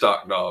him tree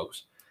stock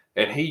dogs,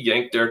 and he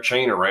yanked their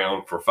chain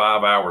around for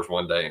 5 hours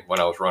one day when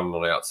I was running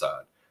on the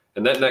outside.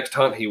 And that next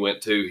hunt he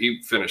went to,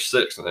 he finished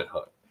 6th in that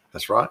hunt.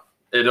 That's right.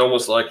 It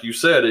almost, like you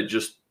said,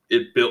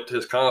 it built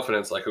his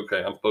confidence. Like,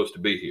 okay, I'm supposed to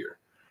be here.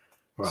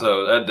 Right.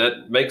 So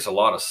that makes a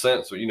lot of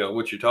sense. You know,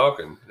 what you're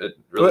talking, it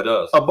really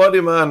does. A buddy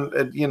of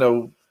mine, you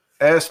know,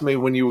 asked me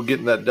when you were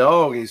getting that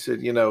dog, he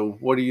said, you know,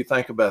 what do you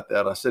think about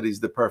that? I said, he's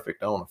the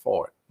perfect owner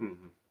for it.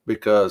 Mm-hmm.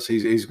 Because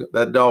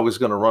that dog is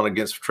going to run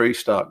against tree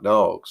stock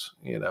dogs,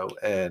 you know,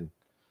 and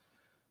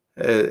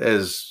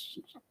as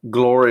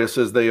glorious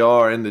as they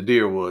are in the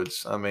deer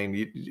woods, I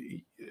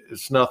mean,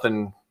 it's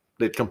nothing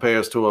that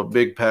compares to a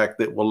big pack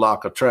that will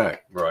lock a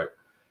track. Right.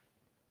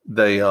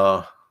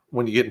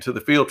 When you get into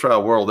the field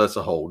trial world, that's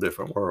a whole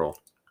different world.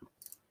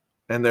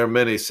 And there are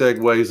many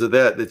segues of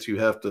that you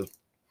have to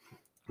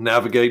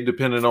navigate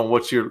depending on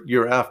what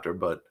you're after.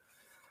 But,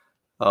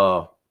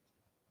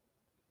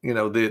 you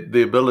know,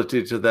 the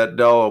ability to that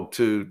dog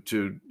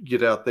to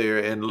get out there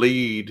and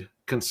lead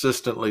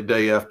consistently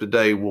day after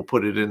day will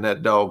put it in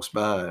that dog's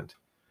mind.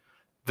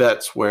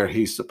 That's where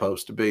he's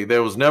supposed to be.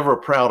 There was never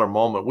a prouder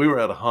moment. We were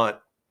at a hunt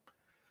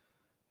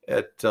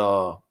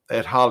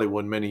at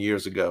Hollywood many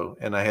years ago,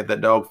 and I had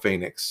that dog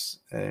Phoenix,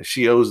 and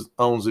she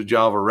owns a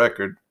Java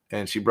record,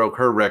 and she broke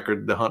her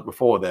record the hunt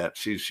before that.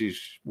 She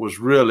was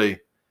really,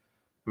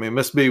 I mean,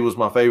 Miss B was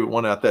my favorite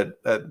one out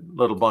that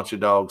little bunch of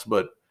dogs,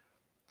 but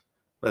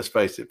let's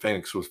face it,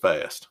 Phoenix was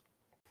fast.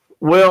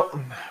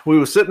 Well, we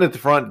were sitting at the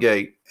front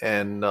gate,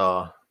 and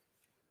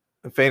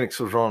Phoenix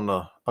was on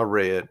a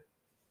red,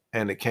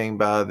 and it came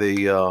by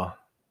the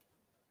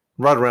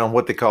right around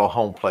what they call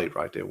home plate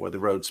right there where the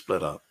road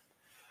split up.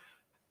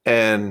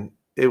 And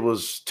it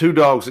was 2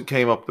 dogs that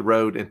came up the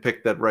road and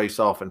picked that race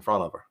off in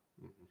front of her.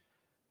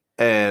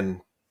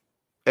 And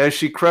as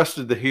she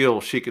crested the hill,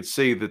 she could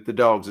see that the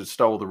dogs had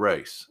stole the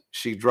race.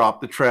 She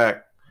dropped the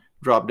track,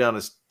 dropped down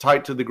as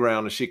tight to the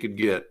ground as she could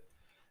get,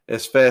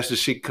 as fast as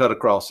she could cut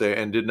across there,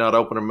 and did not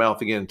open her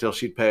mouth again until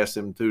she'd passed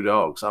them 2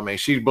 dogs. I mean,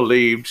 she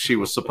believed she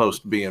was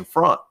supposed to be in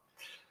front.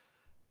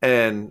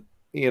 And,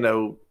 you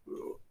know,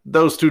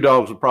 those 2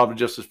 dogs were probably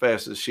just as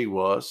fast as she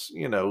was,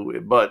 you know,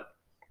 but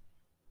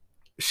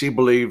she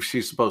believed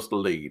she's supposed to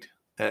lead.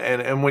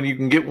 And when you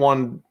can get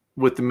one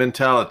with the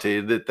mentality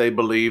that they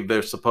believe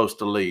they're supposed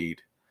to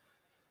lead,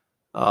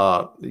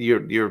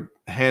 you're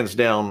hands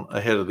down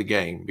ahead of the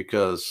game,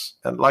 because,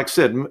 and like I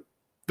said,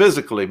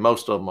 physically,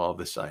 most of them are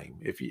the same.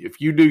 If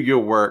you do your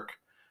work,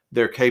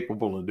 they're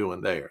capable of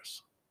doing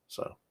theirs.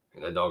 So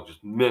and that dog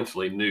just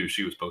mentally knew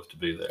she was supposed to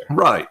be there.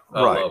 Right.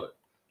 I love it.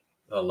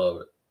 I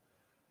love it.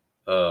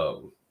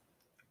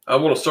 I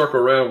want to circle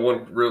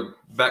around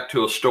back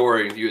to a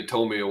story you had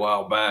told me a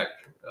while back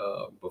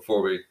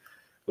before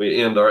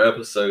we end our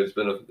episode. It's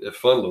been a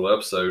fun little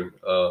episode.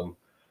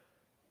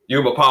 You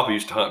and my papa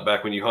used to hunt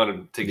back when you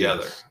hunted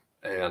together. Yes.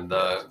 And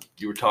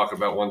you were talking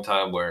about one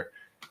time where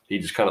he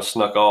just kind of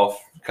snuck off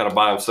kind of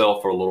by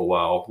himself for a little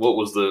while. What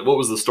was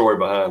the story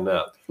behind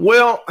that?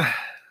 Well,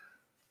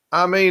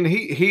 I mean,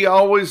 he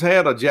always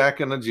had a Jack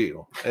and a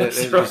Jill.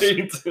 That's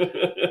right.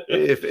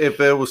 If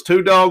there was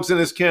 2 dogs in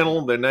his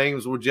kennel, their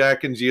names were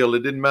Jack and Jill.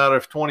 It didn't matter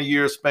if 20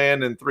 years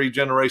span and 3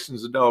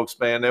 generations of dogs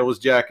span. There was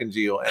Jack and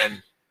Jill.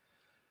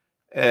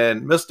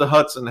 And Mr.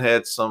 Hudson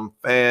had some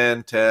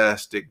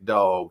fantastic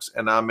dogs,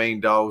 and I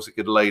mean dogs that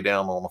could lay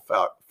down on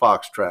a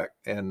fox track.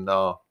 And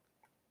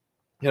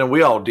you know,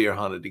 we all deer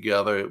hunted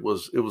together. It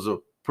was a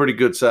pretty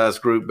good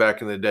sized group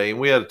back in the day, and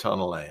we had a ton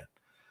of land.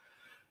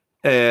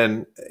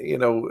 And you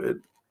know,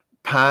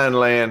 pine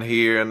land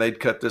here, and they'd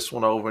cut this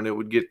one over, and it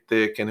would get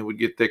thick, and it would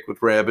get thick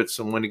with rabbits.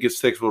 And when it gets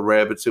thick with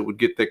rabbits, it would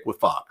get thick with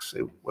fox.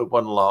 It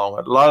wasn't long.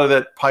 A lot of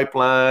that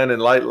pipeline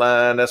and light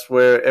line, that's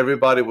where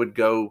everybody would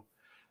go.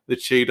 The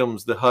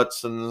Cheathams, the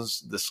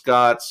Hudsons, the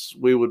Scotts,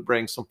 we would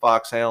bring some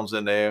foxhounds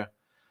in there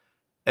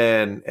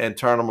and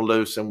turn them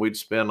loose, and we'd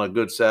spend a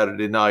good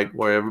Saturday night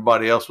where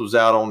everybody else was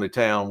out on the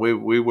town.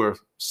 We were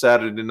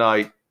Saturday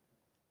night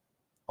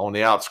on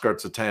the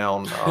outskirts of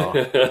town.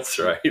 That's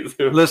right.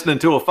 Listening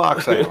to a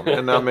foxhound.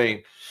 And I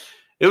mean,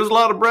 it was a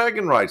lot of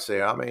bragging rights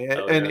there. I mean,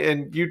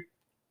 and you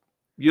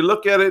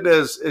look at it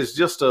as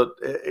just a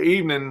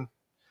evening,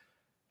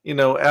 you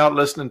know, out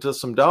listening to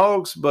some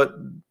dogs, but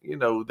you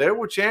know, there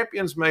were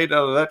champions made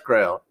out of that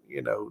crowd.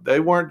 You know, they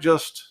weren't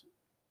just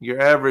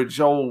your average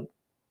old,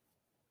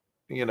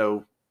 you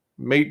know,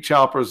 meat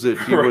choppers that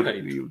you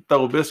would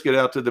throw a biscuit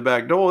out to the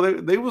back door.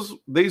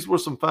 These were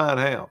some fine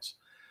hounds.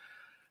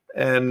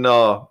 And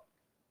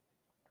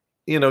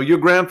you know, your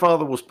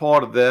grandfather was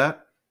part of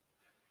that.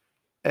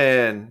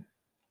 And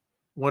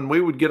when we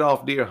would get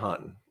off deer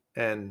hunting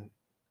and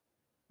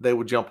they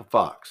would jump a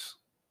fox,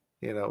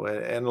 you know,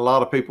 and a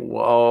lot of people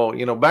were, oh,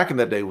 you know, back in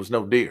that day was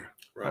no deer.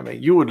 Right. I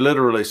mean, you would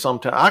literally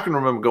sometimes, I can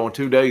remember going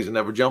 2 days and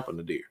never jumping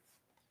a deer.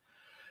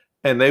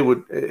 And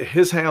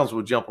his hounds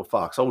would jump a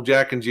fox. Old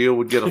Jack and Jill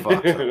would get a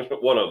fox.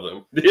 One of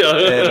them. Yeah.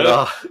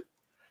 And,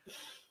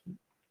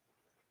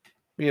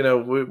 you know,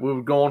 we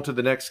would go on to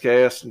the next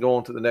cast and go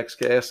on to the next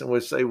cast, and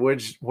we'd say,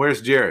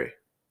 where's Jerry?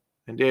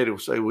 And Daddy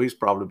would say, well, he's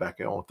probably back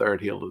there on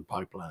Third Hill of the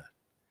pipeline.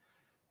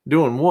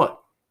 Doing what?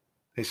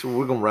 He said,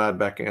 we're going to ride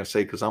back there and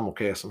see, because I'm going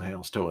to cast some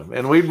hounds to him.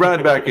 And we'd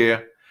ride back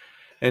here,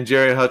 and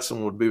Jerry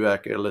Hudson would be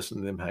back there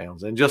listening to them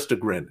hounds and just a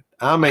grinning.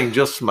 I mean,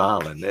 just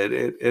smiling.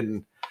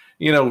 And,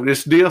 you know,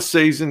 it's deer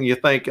season. You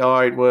think, all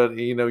right, well,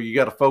 you know, you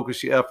got to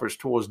focus your efforts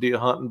towards deer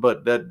hunting,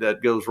 but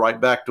that goes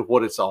right back to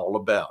what it's all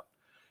about.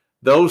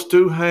 Those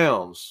 2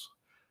 hounds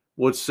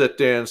would sit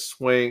there and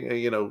swing,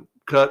 you know,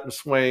 cut and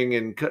swing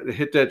and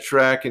hit that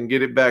track and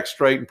get it back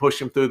straight and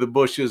push him through the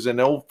bushes. And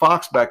the old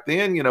fox back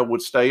then, you know,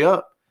 would stay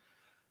up.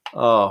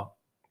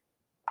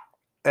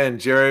 And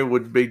Jerry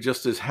would be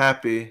just as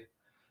happy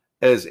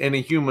as any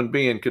human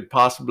being could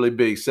possibly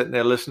be, sitting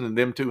there listening to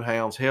them 2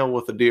 hounds. Hell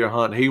with a deer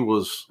hunt. He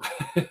was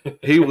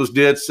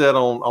dead set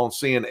on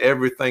seeing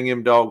everything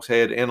them dogs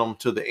had in them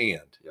to the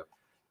end. Yep.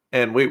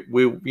 And we,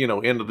 you know,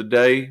 end of the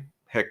day,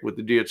 heck, with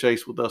the deer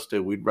chase with us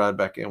too, we'd ride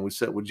back in. We'd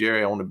sit with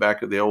Jerry on the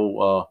back of the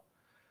old,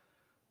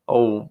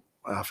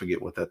 I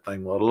forget what that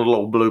thing was, a little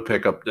old blue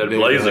pickup. That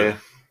Blazer.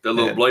 That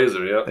little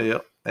Blazer, yeah. Yeah.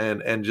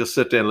 And just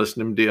sit there and listen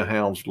to them deer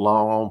hounds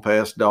long on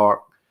past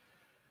dark.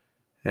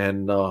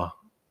 And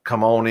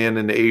come on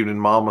in the evening.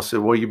 Mama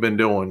said, what you been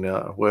doing?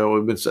 Well,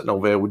 we've been sitting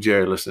over there with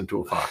Jerry listening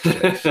to a fox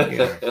chase. You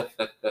know.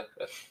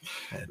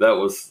 That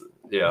was,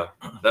 yeah.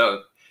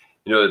 That,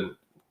 you know,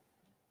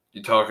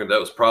 you talking, that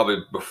was probably,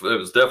 it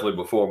was definitely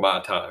before my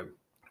time.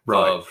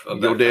 Right.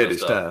 Of your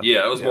daddy's time.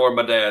 Yeah, it was more of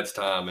my dad's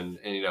time. And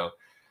you know,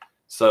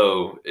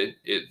 so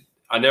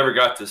I never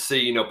got to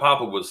see,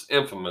 Papa was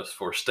infamous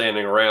for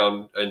standing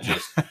around and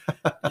just,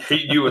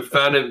 you would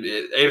find him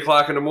at 8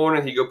 o'clock in the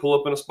morning. He'd go pull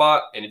up in a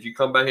spot. And if you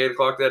come back 8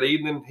 o'clock that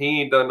evening,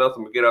 he ain't done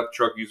nothing but get out the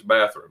truck, use the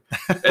bathroom.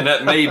 And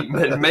that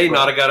may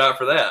not have got out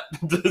for that.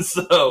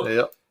 So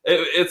Yep.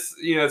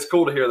 it's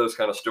cool to hear those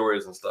kind of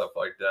stories and stuff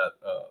like that.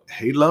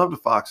 He loved the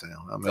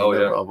foxhound. I mean, Oh,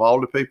 yeah. of all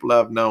the people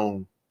I've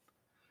known,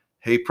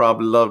 he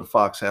probably loved the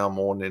foxhound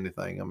more than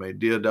anything. I mean,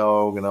 deer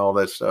dog and all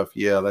that stuff.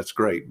 Yeah, that's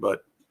great.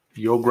 But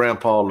your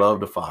grandpa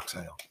loved the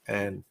foxhound,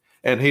 and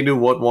he knew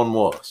what one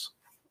was.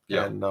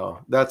 Yeah. And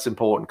that's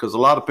important because a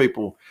lot of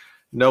people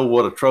know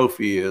what a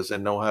trophy is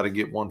and know how to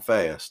get one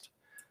fast,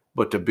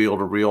 but to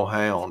build a real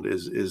hound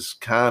is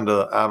kind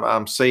of,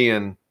 I'm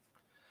seeing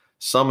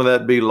some of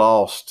that be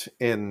lost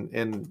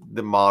in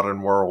the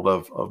modern world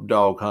of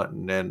dog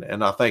hunting.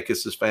 And I think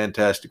this is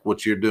fantastic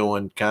what you're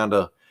doing, kind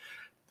of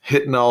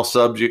hitting all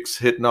subjects,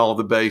 hitting all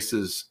the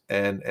bases,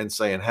 and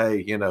saying,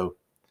 hey,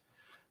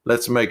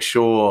 let's make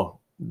sure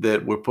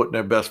that we're putting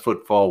our best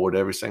foot forward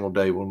every single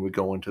day when we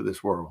go into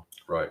this world.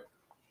 Right.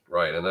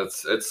 And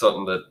it's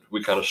something that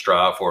we kind of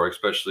strive for,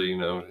 especially,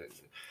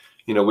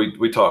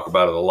 we talk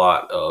about it a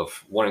lot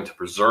of wanting to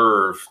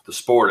preserve the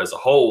sport as a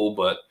whole,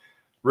 but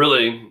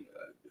really,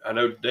 I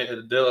know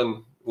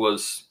Dylan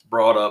was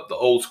brought up the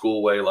old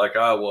school way like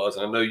I was,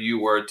 and I know you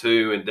were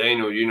too. And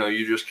Daniel,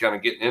 you're just kind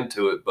of getting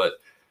into it, but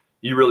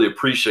you really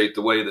appreciate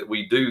the way that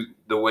we do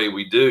the way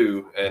we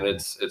do. And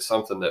it's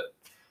something that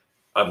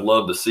I'd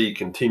love to see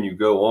continue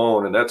go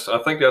on. And I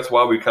think that's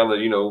why we kind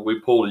of, we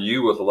pull to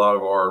you with a lot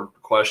of our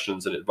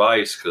questions and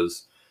advice,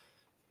 because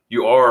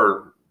you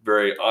are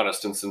very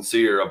honest and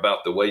sincere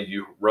about the way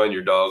you run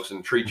your dogs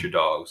and treat your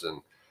dogs.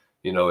 And,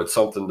 it's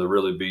something to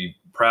really be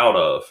proud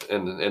of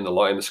in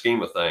the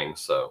scheme of things.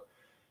 So,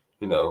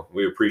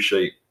 we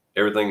appreciate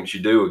everything that you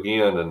do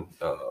again. And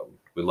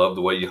we love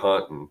the way you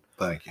hunt. And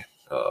Thank you.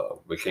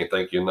 We can't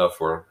thank you enough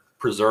for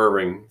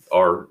preserving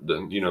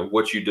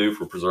what you do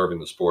for preserving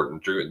the sport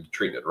and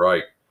treating it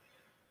right.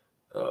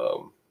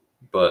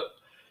 But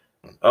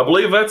I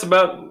believe that's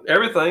about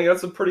everything.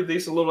 That's a pretty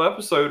decent little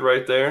episode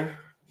right there.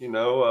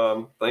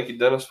 Thank you,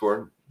 Dennis,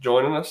 for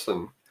joining us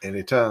and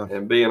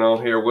Anytime. being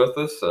on here with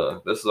us.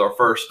 This is our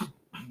first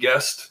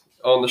guest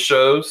on the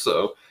show,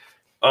 so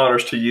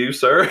honors to you,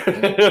 sir,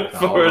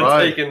 for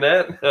taking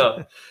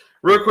that.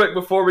 Real quick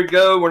before we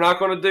go, we're not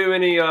going to do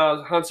any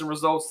hunts and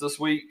results this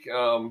week.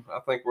 I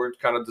think we're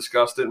kind of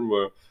discussed it,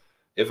 and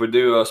if we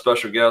do a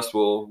special guest,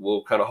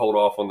 we'll kind of hold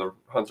off on the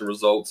hunts and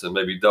results and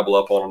maybe double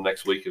up on them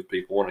next week if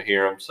people want to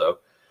hear them. So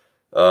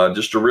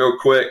just a real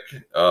quick,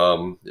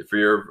 if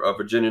you're a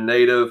Virginia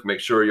native, make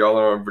sure y'all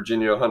are on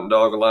Virginia Hunting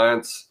Dog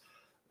Alliance,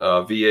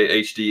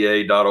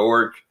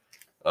 vahda.org.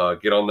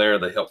 Get on there.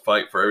 They help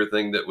fight for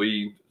everything that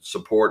we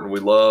support and we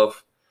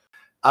love.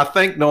 I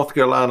think North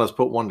Carolina's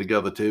put one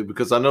together too,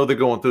 because I know they're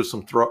going through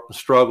some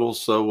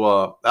struggles.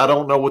 So I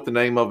don't know what the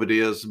name of it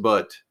is,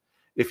 but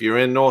if you're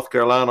in North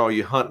Carolina or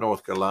you hunt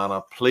North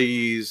Carolina,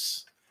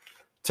 please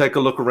take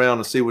a look around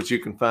and see what you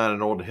can find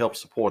in order to help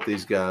support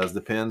these guys, the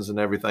pens and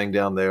everything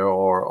down there,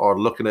 or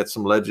looking at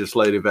some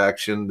legislative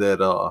action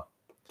that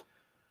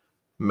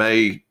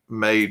may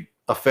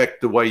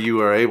affect the way you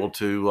are able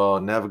to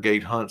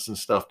navigate hunts and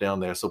stuff down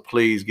there. So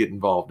please get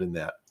involved in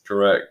that.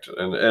 Correct.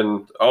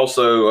 And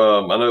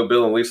also, I know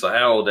Bill and Lisa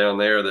Howell down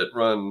there that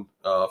run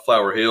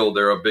Flower Hill.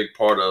 They're a big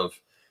part of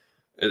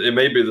it. It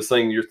may be the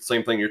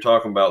same thing you're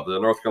talking about, the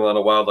North Carolina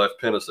Wildlife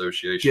Pen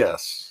Association.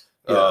 Yes.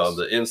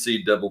 The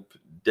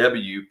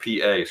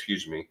NCWPA,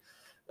 excuse me.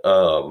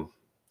 And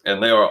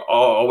they are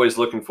always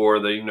looking for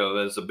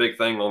there's a big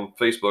thing on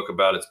Facebook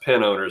about it's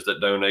pen owners that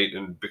donate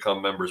and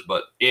become members,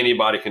 but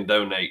anybody can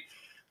donate.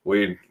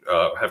 We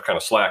have kind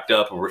of slacked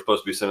up, and we're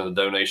supposed to be sending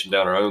the donation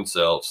down our own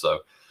selves. So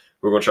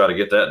we're going to try to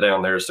get that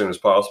down there as soon as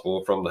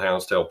possible from the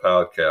Hound's Tail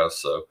podcast.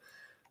 So,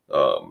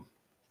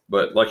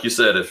 but like you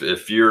said,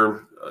 if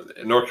you're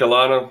in North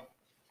Carolina,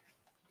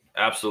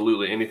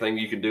 absolutely anything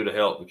you can do to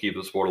help and keep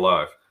the sport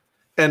alive.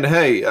 And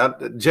hey,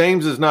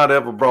 James has not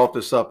ever brought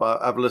this up.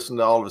 I've listened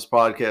to all of his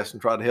podcasts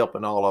and tried to help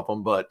in all of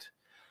them. But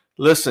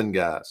listen,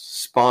 guys,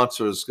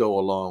 sponsors go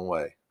a long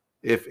way.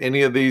 If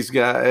any of these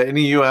guys,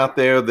 any of you out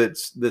there that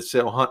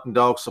sell hunting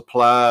dog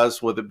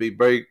supplies, whether it be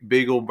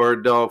beagle,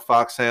 bird dog,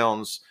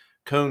 foxhounds,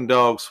 coon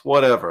dogs,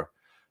 whatever,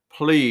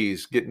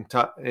 please get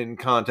in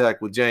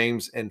contact with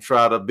James and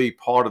try to be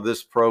part of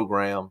this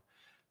program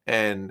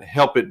and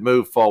help it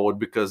move forward,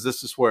 because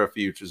this is where our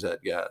future's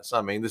at, guys.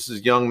 I mean, this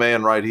is a young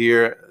man right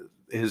here,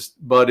 his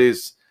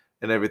buddies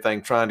and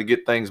everything, trying to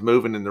get things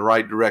moving in the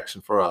right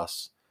direction for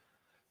us.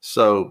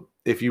 So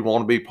if you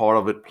want to be part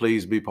of it,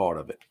 please be part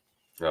of it.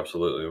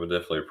 Absolutely. We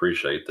definitely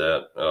appreciate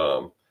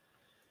that.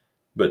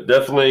 But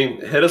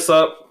definitely hit us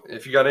up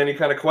if you got any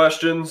kind of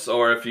questions,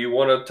 or if you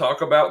want to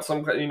talk about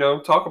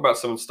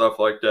some stuff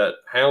like that.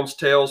 Hounds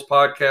Tales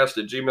Podcast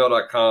at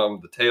gmail.com.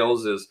 The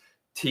Tales is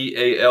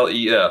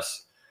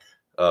TALES.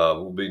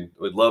 We'd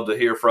love to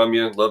hear from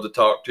you. Love to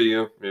talk to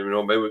you. Maybe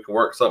we can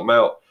work something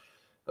out.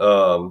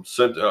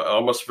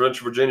 Almost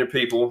Central Virginia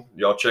people,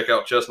 y'all check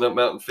out Chestnut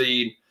Mountain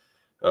Feed.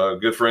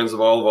 good friends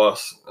of all of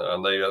us.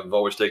 They have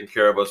always taken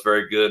care of us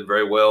very good,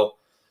 very well.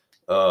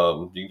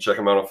 You can check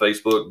them out on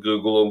Facebook,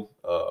 Google them.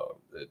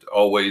 It's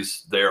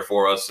always there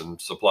for us and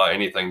supply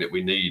anything that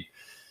we need.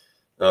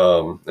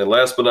 And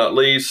last but not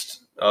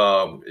least,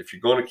 if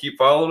you're going to keep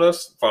following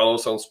us, follow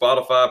us on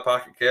Spotify,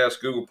 Pocket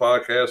Cast, Google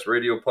Podcasts,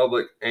 Radio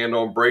Public, and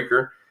on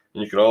Breaker.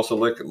 And you can also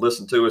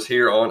listen to us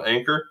here on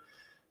Anchor.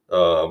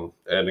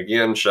 And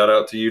again, shout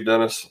out to you,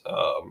 Dennis.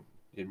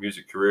 Your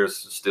music career is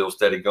still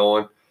steady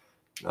going.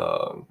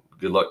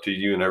 Good luck to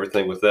you and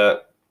everything with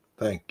that.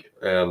 Thank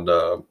you. And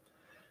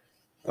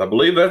I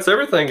believe that's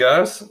everything,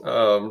 guys.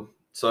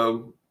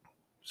 So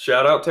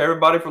shout out to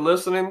everybody for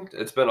listening.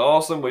 It's been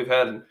awesome. We've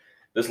had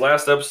this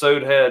last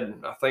episode had,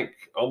 I think,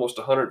 almost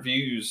 100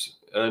 views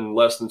in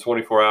less than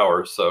 24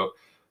 hours. So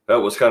that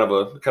was kind of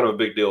a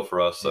big deal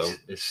for us. So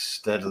it's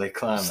steadily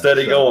climbing.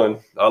 Steady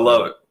going. I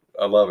love it.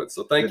 I love it.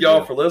 So thank Good y'all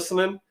deal. for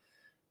listening.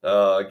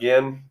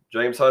 Again,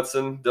 James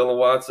Hudson, Dylan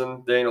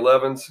Watson, Daniel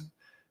Evans,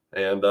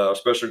 and our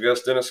special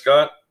guest, Dennis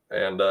Scott.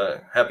 And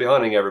happy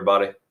hunting,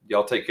 everybody.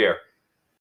 Y'all take care.